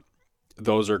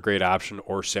 those are a great option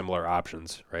or similar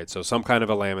options, right? So some kind of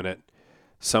a laminate,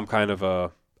 some kind of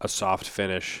a soft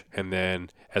finish, and then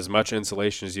as much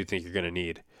insulation as you think you're going to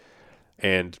need.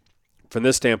 And from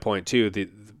this standpoint too,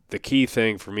 the key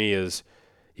thing for me is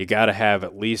you got to have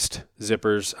at least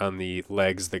zippers on the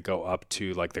legs that go up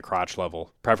to like the crotch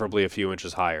level, preferably a few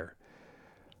inches higher.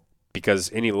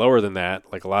 Because any lower than that,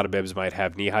 like a lot of bibs might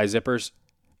have knee-high zippers,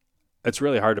 it's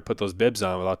really hard to put those bibs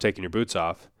on without taking your boots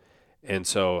off. And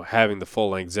so having the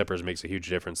full-length zippers makes a huge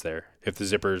difference there. If the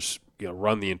zippers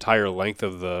run the entire length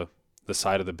of the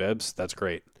side of the bibs, that's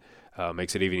great.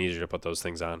 Makes it even easier to put those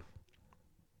things on.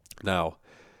 Now,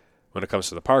 when it comes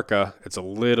to the parka, it's a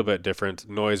little bit different.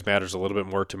 Noise matters a little bit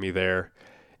more to me there.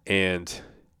 And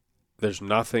there's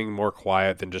nothing more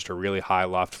quiet than just a really high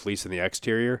loft fleece in the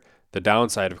exterior. The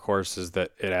downside, of course, is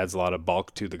that it adds a lot of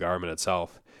bulk to the garment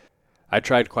itself. I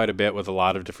tried quite a bit with a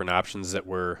lot of different options that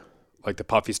were like the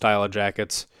puffy style of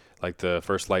jackets, like the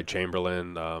First Light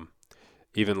Chamberlain.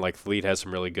 Even like Fleet has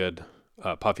some really good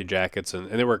puffy jackets, and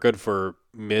they work good for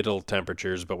middle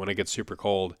temperatures, but when it gets super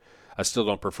cold, I still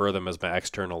don't prefer them as my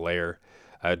external layer.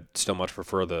 I'd still much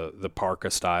prefer the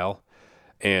parka style.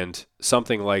 And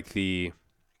something like the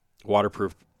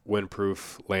waterproof,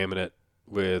 windproof laminate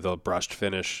with a brushed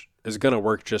finish is going to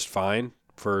work just fine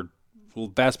for the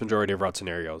vast majority of rut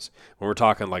scenarios. When we're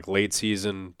talking like late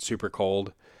season, super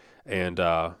cold and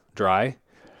dry,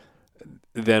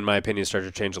 then my opinion starts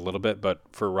to change a little bit. But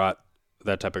for rut,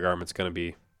 that type of garment's going to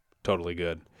be totally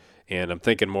good. And I'm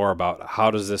thinking more about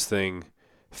how does this thing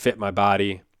fit my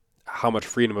body? How much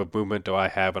freedom of movement do I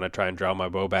have when I try and draw my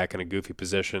bow back in a goofy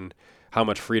position? How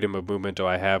much freedom of movement do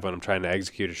I have when I'm trying to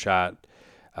execute a shot?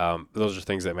 Those are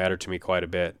things that matter to me quite a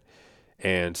bit.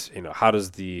 And, how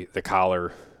does the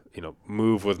collar,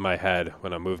 move with my head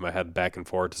when I move my head back and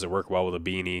forth? Does it work well with a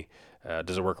beanie?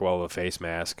 Does it work well with a face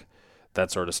mask?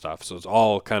 That sort of stuff. So it's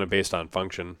all kind of based on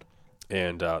function.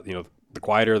 And, the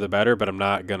quieter the better, but I'm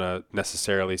not going to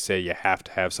necessarily say you have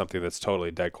to have something that's totally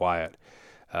dead quiet.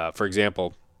 For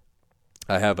example,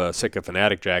 I have a Sitka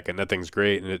Fanatic jacket, and that thing's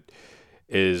great, and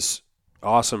is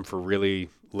awesome for really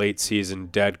late season,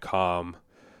 dead calm,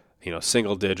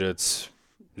 single digits,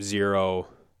 0,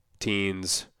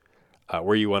 teens,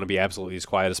 where you want to be absolutely as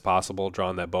quiet as possible,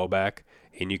 drawing that bow back,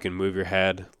 and you can move your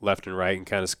head left and right and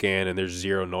kind of scan, and there's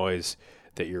zero noise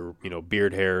that your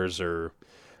beard hairs or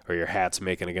your hat's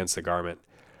making against the garment.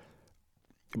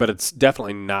 But it's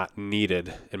definitely not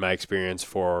needed in my experience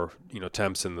for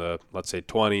temps in the, let's say,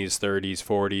 20s, 30s,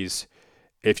 40s,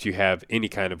 if you have any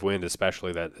kind of wind,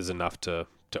 especially, that is enough to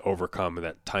overcome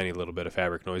that tiny little bit of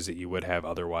fabric noise that you would have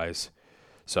otherwise.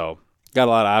 So got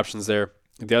a lot of options there.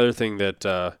 The other thing that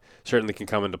certainly can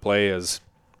come into play is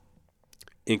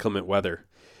inclement weather.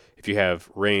 If you have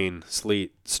rain,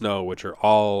 sleet, snow, which are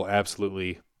all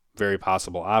absolutely very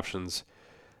possible options,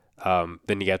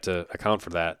 then you get to account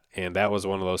for that. And that was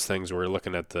one of those things where we're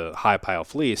looking at the high pile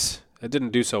fleece. It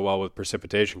didn't do so well with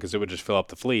precipitation because it would just fill up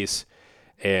the fleece,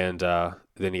 and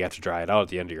then you have to dry it out at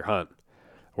the end of your hunt.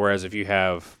 Whereas if you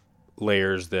have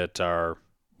layers that are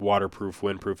waterproof,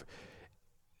 windproof,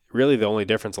 really the only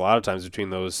difference a lot of times between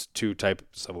those two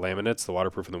types of laminates, the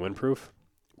waterproof and the windproof,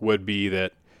 would be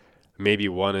that maybe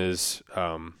one is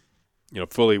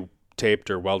fully taped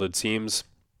or welded seams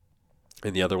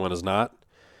and the other one is not.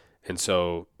 And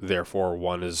so therefore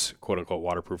one is quote unquote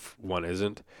waterproof, one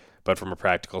isn't. But from a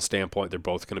practical standpoint, they're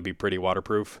both going to be pretty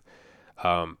waterproof.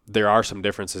 There are some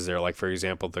differences there. Like, for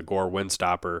example, the Gore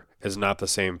Windstopper is not the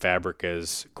same fabric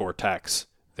as Gore-Tex.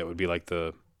 That would be like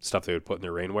the stuff they would put in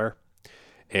their rainwear.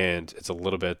 And it's a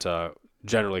little bit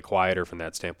generally quieter from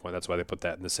that standpoint. That's why they put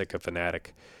that in the Sitka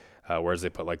Fanatic, whereas they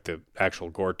put like the actual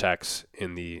Gore-Tex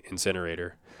in the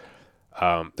incinerator.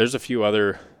 There's a few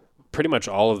other, pretty much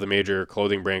all of the major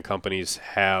clothing brand companies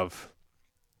have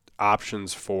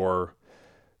options for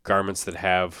garments that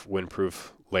have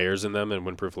windproof layers in them and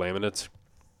windproof laminates.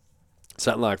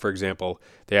 Scentlock, for example,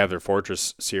 they have their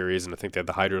Fortress series, and I think they have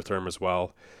the Hydrotherm as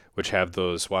well, which have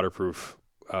those waterproof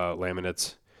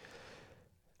laminates.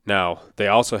 Now, they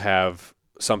also have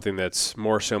something that's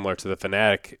more similar to the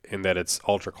Fanatic in that it's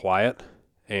ultra quiet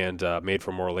and made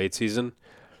for more late season.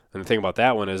 And the thing about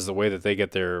that one is the way that they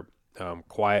get their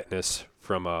quietness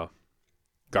from a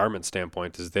garment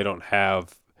standpoint is they don't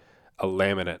have a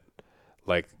laminate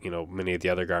like many of the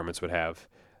other garments would have.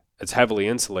 It's heavily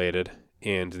insulated,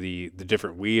 and the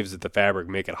different weaves of the fabric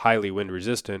make it highly wind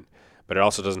resistant, but it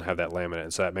also doesn't have that laminate.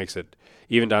 And so that makes it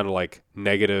even down to like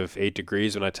 -8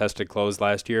 degrees when I tested clothes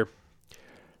last year.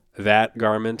 That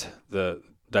garment, the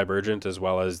Divergent, as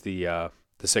well as the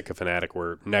Sitka Fanatic,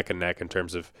 were neck and neck in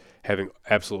terms of having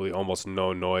absolutely almost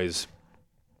no noise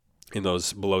in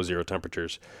those below zero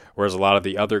temperatures. Whereas a lot of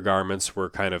the other garments were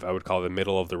kind of, I would call the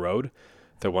middle of the road,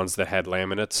 the ones that had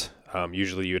laminates.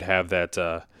 Usually you'd have that,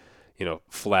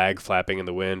 flag flapping in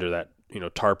the wind or that,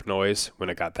 tarp noise when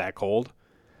it got that cold.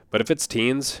 But if it's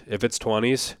teens, if it's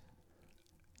 20s,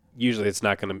 usually it's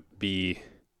not going to be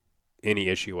any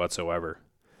issue whatsoever.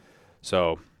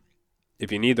 So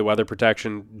if you need the weather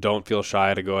protection, don't feel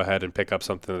shy to go ahead and pick up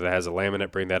something that has a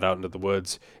laminate, bring that out into the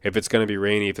woods. If it's going to be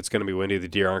rainy, if it's going to be windy, the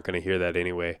deer aren't going to hear that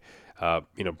anyway.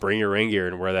 Bring your rain gear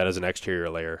and wear that as an exterior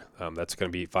layer. That's going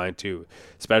to be fine too,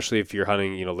 especially if you're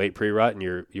hunting, late pre-rut and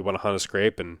you want to hunt a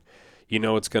scrape and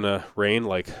it's going to rain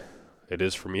like it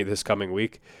is for me this coming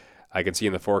week. I can see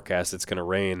in the forecast it's going to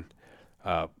rain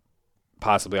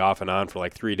possibly off and on for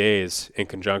like 3 days in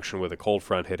conjunction with a cold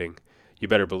front hitting. You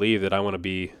better believe that I want to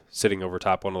be sitting over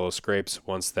top one of those scrapes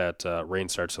once that rain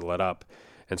starts to let up.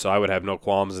 And so I would have no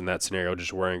qualms in that scenario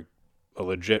just wearing a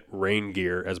legit rain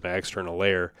gear as my external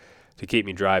layer to keep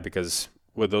me dry, because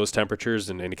with those temperatures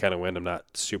and any kind of wind, I'm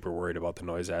not super worried about the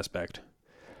noise aspect.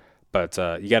 But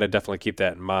you got to definitely keep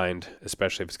that in mind,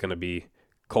 especially if it's going to be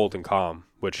cold and calm,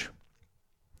 which,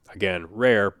 again,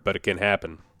 rare, but it can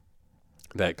happen.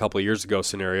 That couple of years ago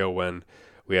scenario when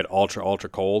we had ultra, ultra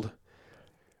cold,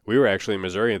 we were actually in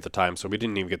Missouri at the time, so we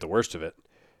didn't even get the worst of it.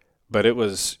 But it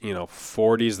was,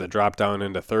 40s that dropped down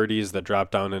into 30s, that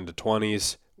dropped down into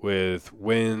 20s, with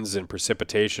winds and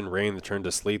precipitation, rain that turned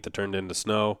to sleet, that turned into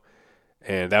snow.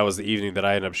 And that was the evening that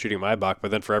I ended up shooting my buck.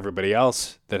 But then for everybody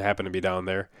else that happened to be down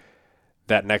there,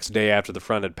 that next day after the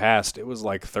front had passed, it was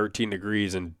like 13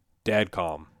 degrees and dead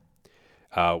calm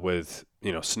with,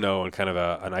 snow and kind of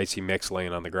an icy mix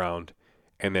laying on the ground.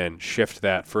 And then shift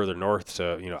that further north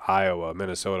to, Iowa,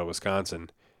 Minnesota,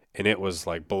 Wisconsin, and it was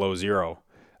like below zero,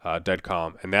 dead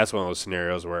calm. And that's one of those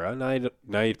scenarios where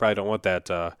now you probably don't want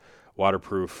that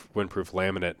waterproof, windproof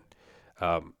laminate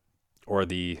or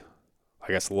the,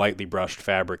 lightly brushed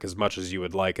fabric as much as you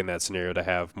would like in that scenario to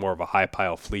have more of a high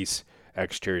pile fleece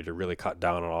exterior to really cut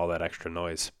down on all that extra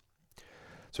noise.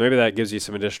 So maybe that gives you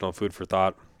some additional food for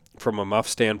thought. From a muff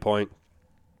standpoint,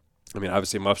 I mean,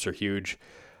 obviously muffs are huge.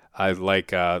 I like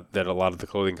that a lot of the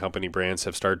clothing company brands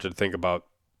have started to think about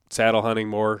saddle hunting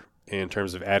more in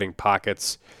terms of adding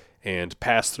pockets and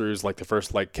pass-throughs like the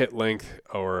First Light kit length,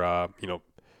 or,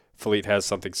 Fleet has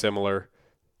something similar.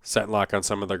 Set and lock on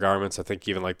some of their garments. I think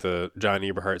even like the John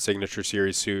Eberhart Signature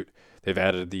Series suit, they've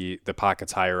added the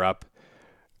pockets higher up.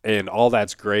 And all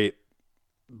that's great,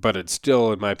 but it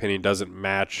still, in my opinion, doesn't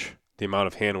match the amount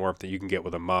of hand warmth that you can get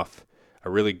with a muff.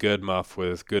 A really good muff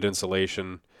with good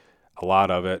insulation, a lot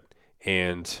of it,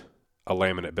 and a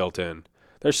laminate built in.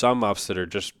 There's some muffs that are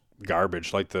just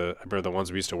garbage, like I remember the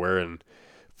ones we used to wear in,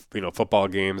 football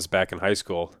games back in high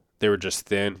school. They were just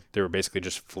thin. They were basically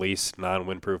just fleece,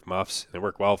 non-windproof muffs. They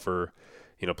work well for,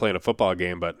 playing a football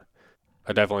game, but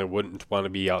I definitely wouldn't want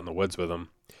to be out in the woods with them.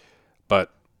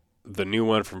 But the new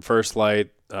one from First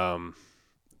Light,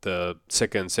 the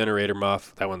Sitka Incinerator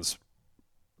muff, that one's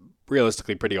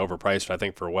realistically pretty overpriced, I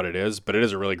think, for what it is, but it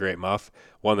is a really great muff.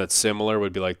 One that's similar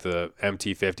would be like the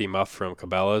MT50 muff from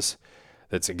Cabela's.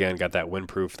 That's, again, got that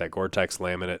windproof, that Gore-Tex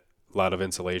laminate, a lot of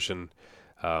insulation,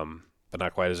 but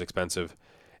not quite as expensive.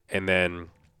 And then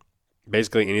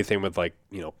basically anything with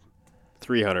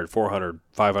 300, 400,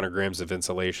 500 grams of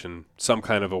insulation, some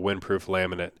kind of a windproof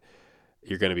laminate,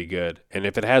 you're going to be good. And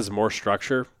if it has more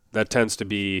structure, that tends to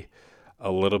be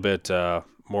a little bit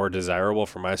more desirable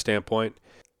from my standpoint.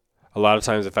 A lot of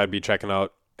times if I'd be checking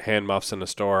out hand muffs in the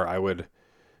store, I would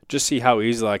just see how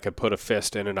easily I could put a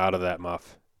fist in and out of that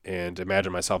muff and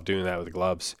imagine myself doing that with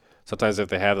gloves. Sometimes if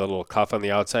they have that little cuff on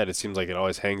the outside, it seems like it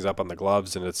always hangs up on the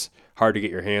gloves and it's hard to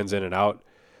get your hands in and out.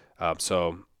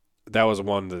 So that was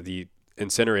one that the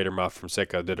Incinerator muff from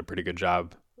Sitka did a pretty good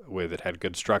job with. It had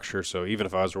good structure, so even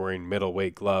if I was wearing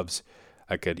middleweight gloves,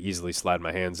 I could easily slide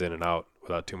my hands in and out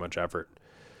without too much effort.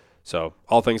 So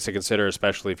all things to consider,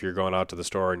 especially if you're going out to the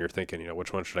store and you're thinking,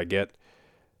 which one should I get?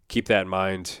 Keep that in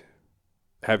mind.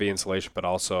 Heavy insulation, but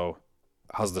also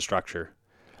how's the structure?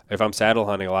 If I'm saddle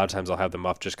hunting, a lot of times I'll have the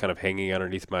muff just kind of hanging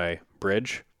underneath my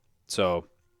bridge. So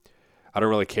I don't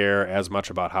really care as much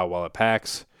about how well it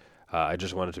packs. I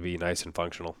just want it to be nice and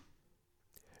functional.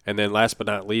 And then last but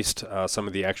not least, some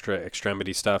of the extra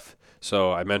extremity stuff.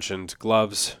 So I mentioned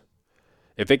gloves.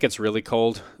 If it gets really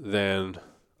cold, then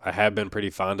I have been pretty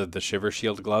fond of the Shiver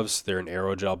Shield gloves. They're an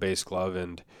aerogel-based glove,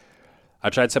 and I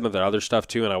tried some of their other stuff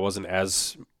too, and I wasn't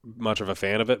as much of a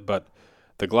fan of it, but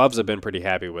the gloves I've been pretty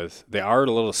happy with. They are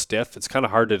a little stiff. It's kind of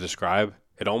hard to describe.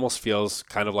 It almost feels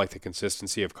kind of like the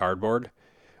consistency of cardboard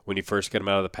when you first get them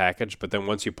out of the package, but then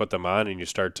once you put them on and you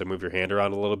start to move your hand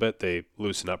around a little bit, they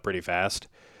loosen up pretty fast.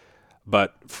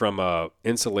 But from a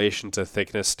insulation to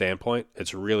thickness standpoint,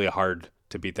 it's really hard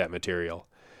to beat that material.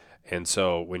 And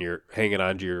so when you're hanging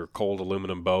onto your cold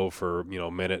aluminum bow for,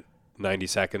 a minute, 90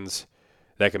 seconds,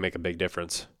 that can make a big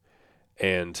difference.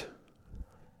 And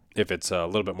if it's a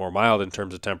little bit more mild in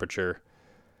terms of temperature,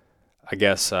 I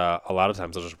guess a lot of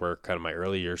times I'll just wear kind of my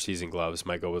early year season gloves.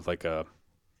 Might go with like a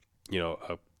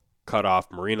cut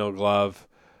off merino glove,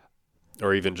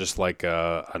 or even just like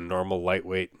a normal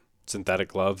lightweight synthetic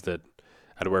glove that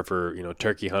I'd wear for,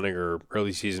 turkey hunting or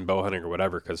early season bow hunting or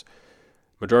whatever, because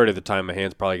majority of the time my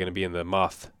hand's probably going to be in the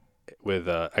muff with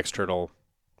external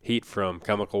heat from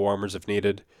chemical warmers if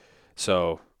needed.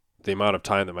 So the amount of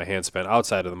time that my hand spent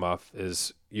outside of the muff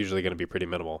is usually going to be pretty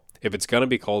minimal. If it's going to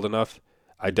be cold enough,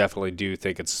 I definitely do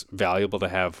think it's valuable to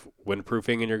have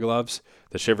windproofing in your gloves.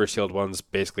 The Shiver Shield ones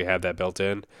basically have that built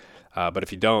in. But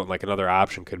if you don't, like another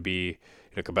option could be,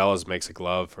 Cabela's makes a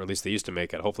glove, or at least they used to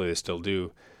make it. Hopefully they still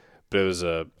do. But it was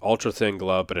a ultra thin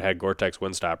glove, but it had Gore-Tex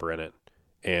windstopper in it.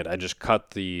 And I just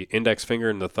cut the index finger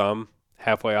and the thumb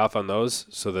halfway off on those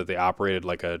so that they operated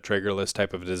like a triggerless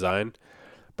type of design.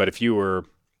 But if you were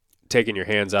taking your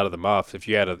hands out of the muff, if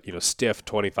you had a stiff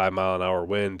 25 mile an hour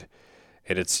wind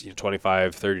and it's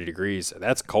 25, 30 degrees,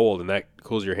 that's cold and that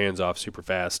cools your hands off super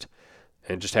fast.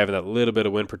 And just having that little bit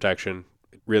of wind protection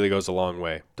really goes a long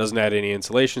way. Doesn't add any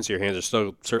insulation, so your hands are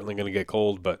still certainly going to get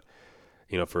cold, but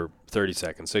for 30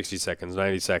 seconds, 60 seconds,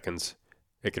 90 seconds,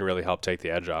 it can really help take the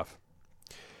edge off.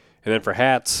 And then for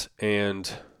hats and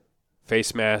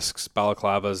face masks,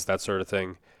 balaclavas, that sort of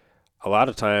thing, a lot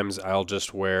of times I'll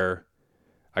just wear,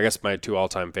 I guess my two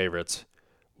all-time favorites.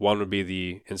 One would be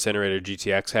the Incinerator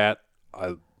GTX hat.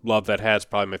 I love that hat. It's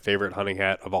probably my favorite hunting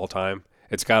hat of all time.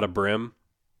 It's got a brim,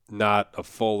 not a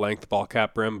full-length ball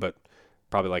cap brim, but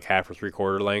probably like half or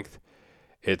three-quarter length.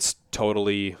 It's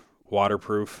totally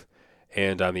waterproof,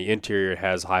 and on the interior it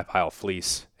has high-pile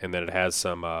fleece, and then it has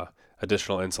some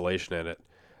additional insulation in it.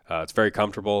 It's very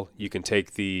comfortable. You can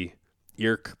take the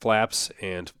ear flaps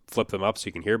and flip them up so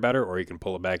you can hear better, or you can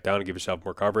pull it back down and give yourself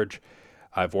more coverage.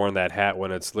 I've worn that hat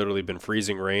when it's literally been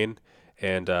freezing rain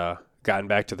and gotten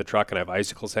back to the truck and I have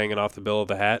icicles hanging off the bill of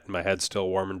the hat and my head's still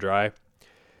warm and dry,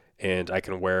 and I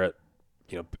can wear it,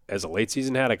 as a late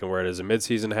season hat. I can wear it as a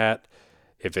mid-season hat.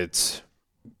 If it's,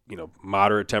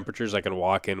 moderate temperatures, I can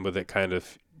walk in with it kind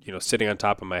of, sitting on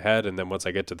top of my head, and then once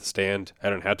I get to the stand, I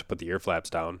don't have to put the ear flaps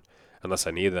down unless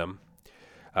I need them.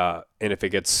 And if it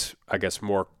gets, I guess,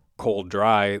 more cold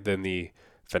dry than the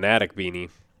Fanatic beanie,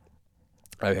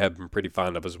 I have been pretty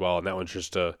fond of as well. And that one's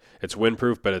just it's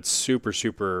windproof, but it's super,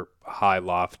 super high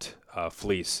loft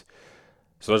fleece.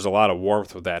 So there's a lot of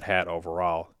warmth with that hat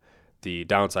overall. The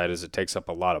downside is it takes up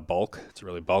a lot of bulk. It's a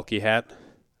really bulky hat.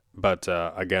 But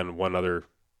again, one other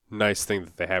nice thing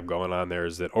that they have going on there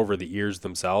is that over the ears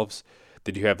themselves,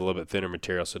 they do have a little bit thinner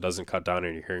material, so it doesn't cut down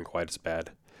on your hearing quite as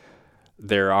bad.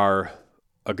 There are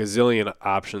a gazillion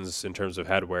options in terms of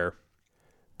headwear.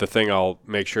 The thing I'll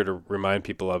make sure to remind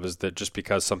people of is that just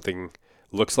because something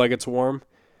looks like it's warm,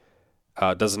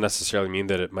 doesn't necessarily mean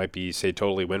that it might be, say,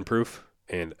 totally windproof,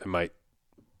 and it might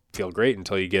feel great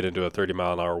until you get into a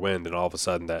 30-mile-an-hour wind, and all of a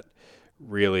sudden that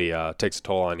really takes a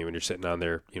toll on you when you're sitting on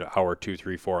there, hour 2,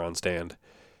 3, 4 on stand.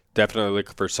 Definitely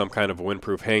look for some kind of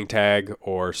windproof hang tag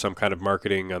or some kind of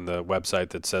marketing on the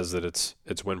website that says that it's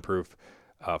windproof.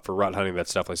 For rut hunting,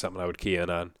 that's definitely something I would key in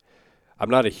on. I'm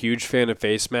not a huge fan of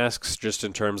face masks, just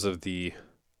in terms of the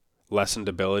lessened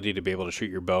ability to be able to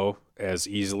shoot your bow as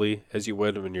easily as you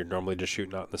would when you're normally just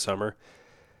shooting out in the summer.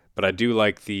 But I do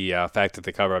like the fact that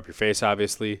they cover up your face,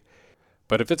 obviously.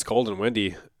 But if it's cold and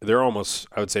windy, they're almost,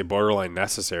 I would say, borderline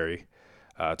necessary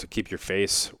to keep your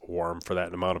face warm for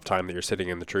that amount of time that you're sitting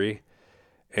in the tree.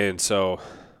 And so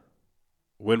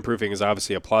windproofing is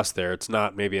obviously a plus there. It's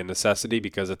not maybe a necessity,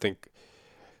 because I think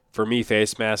for me,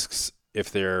 face masks,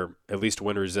 if they're at least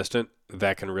wind resistant,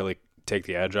 that can really take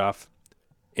the edge off.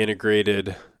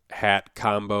 Integrated hat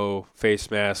combo face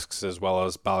masks as well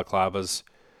as balaclavas,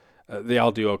 they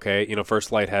all do okay.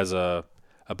 First Light has a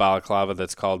balaclava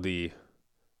that's called the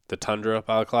Tundra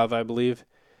balaclava, I believe.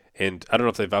 And I don't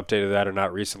know if they've updated that or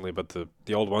not recently, but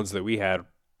the old ones that we had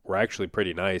were actually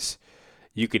pretty nice.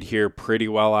 You could hear pretty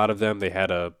well out of them. They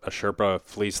had a Sherpa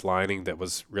fleece lining that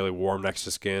was really warm next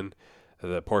to skin.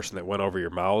 The portion that went over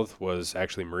your mouth was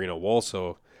actually merino wool,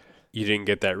 so you didn't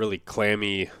get that really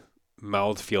clammy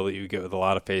mouth feel that you get with a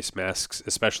lot of face masks,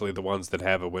 especially the ones that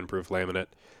have a windproof laminate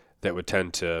that would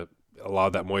tend to allow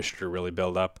that moisture to really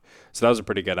build up. So that was a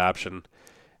pretty good option.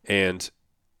 And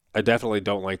I definitely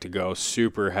don't like to go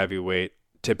super heavyweight,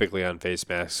 typically on face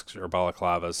masks or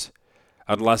balaclavas,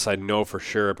 unless I know for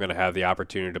sure I'm going to have the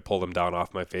opportunity to pull them down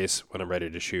off my face when I'm ready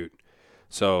to shoot.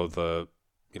 So the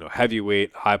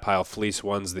heavyweight, high pile fleece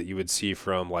ones that you would see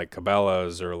from like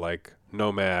Cabela's or like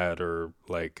Nomad or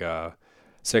like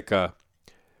Sitka.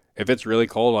 If it's really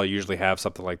cold, I'll usually have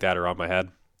something like that around my head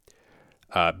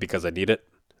because I need it.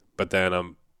 But then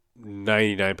I'm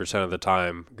 99% of the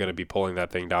time going to be pulling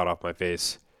that thing down off my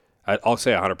face. I'll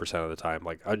say 100% of the time.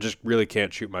 Like, I just really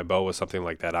can't shoot my bow with something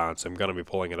like that on, so I'm going to be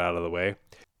pulling it out of the way.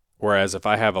 Whereas if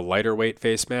I have a lighter weight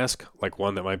face mask, like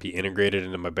one that might be integrated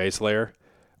into my base layer,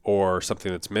 or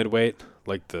something that's mid-weight,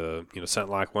 like the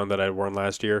ScentLock one that I had worn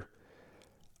last year,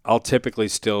 I'll typically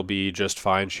still be just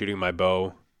fine shooting my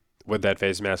bow with that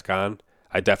face mask on.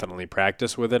 I definitely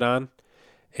practice with it on,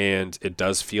 and it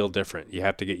does feel different. You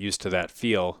have to get used to that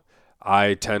feel.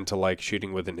 I tend to like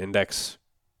shooting with an index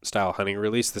style hunting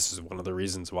release. This is one of the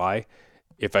reasons why.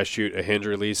 If I shoot a hinge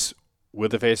release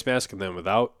with a face mask and then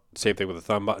without, same thing with a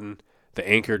thumb button, the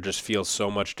anchor just feels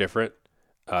so much different.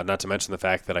 Not to mention the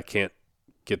fact that I can't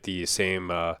get the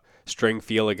same string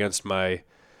feel against my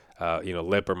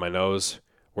lip or my nose.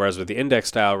 Whereas with the index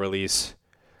style release,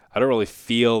 I don't really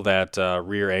feel that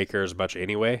rear anchor as much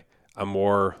anyway. I'm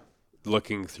more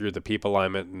looking through the peep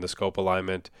alignment and the scope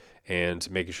alignment and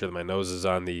making sure that my nose is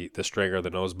on the string or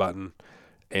the nose button.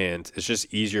 And it's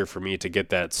just easier for me to get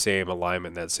that same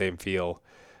alignment, that same feel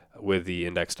with the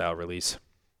index style release.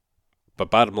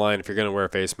 But bottom line, if you're going to wear a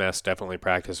face mask, definitely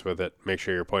practice with it. Make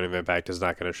sure your point of impact is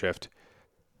not going to shift.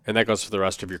 And that goes for the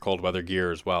rest of your cold weather gear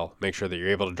as well. Make sure that you're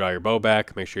able to draw your bow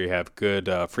back. Make sure you have good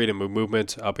freedom of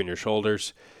movement up in your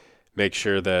shoulders. Make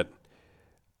sure that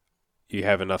you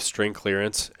have enough string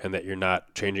clearance and that you're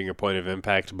not changing your point of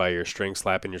impact by your string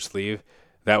slapping your sleeve.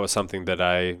 That was something that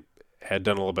I had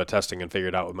done a little bit of testing and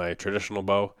figured out with my traditional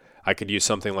bow. I could use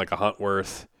something like a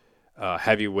Huntworth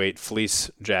heavyweight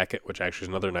fleece jacket, which actually is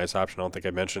another nice option. I don't think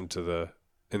I mentioned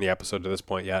in the episode to this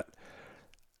point yet.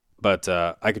 But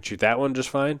I could shoot that one just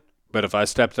fine. But if I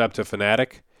stepped up to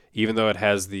Fanatic, even though it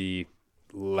has the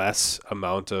less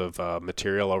amount of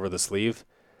material over the sleeve,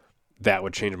 that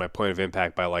would change my point of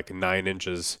impact by like 9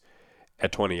 inches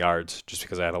at 20 yards, just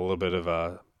because I had a little bit of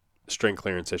a string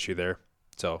clearance issue there.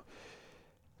 So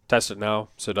test it now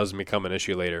so it doesn't become an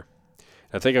issue later.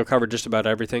 I think I've covered just about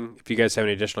everything. If you guys have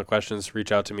any additional questions,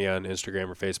 reach out to me on Instagram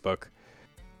or Facebook.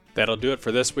 That'll do it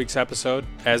for this week's episode.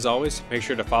 As always, make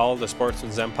sure to follow the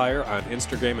Sportsman's Empire on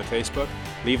Instagram and Facebook.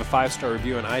 Leave a 5-star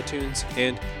review on iTunes.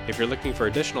 And if you're looking for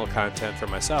additional content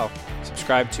from myself,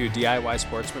 subscribe to DIY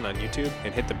Sportsman on YouTube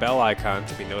and hit the bell icon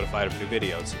to be notified of new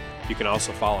videos. You can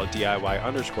also follow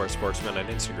DIY_Sportsman on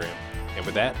Instagram. And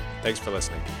with that, thanks for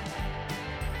listening.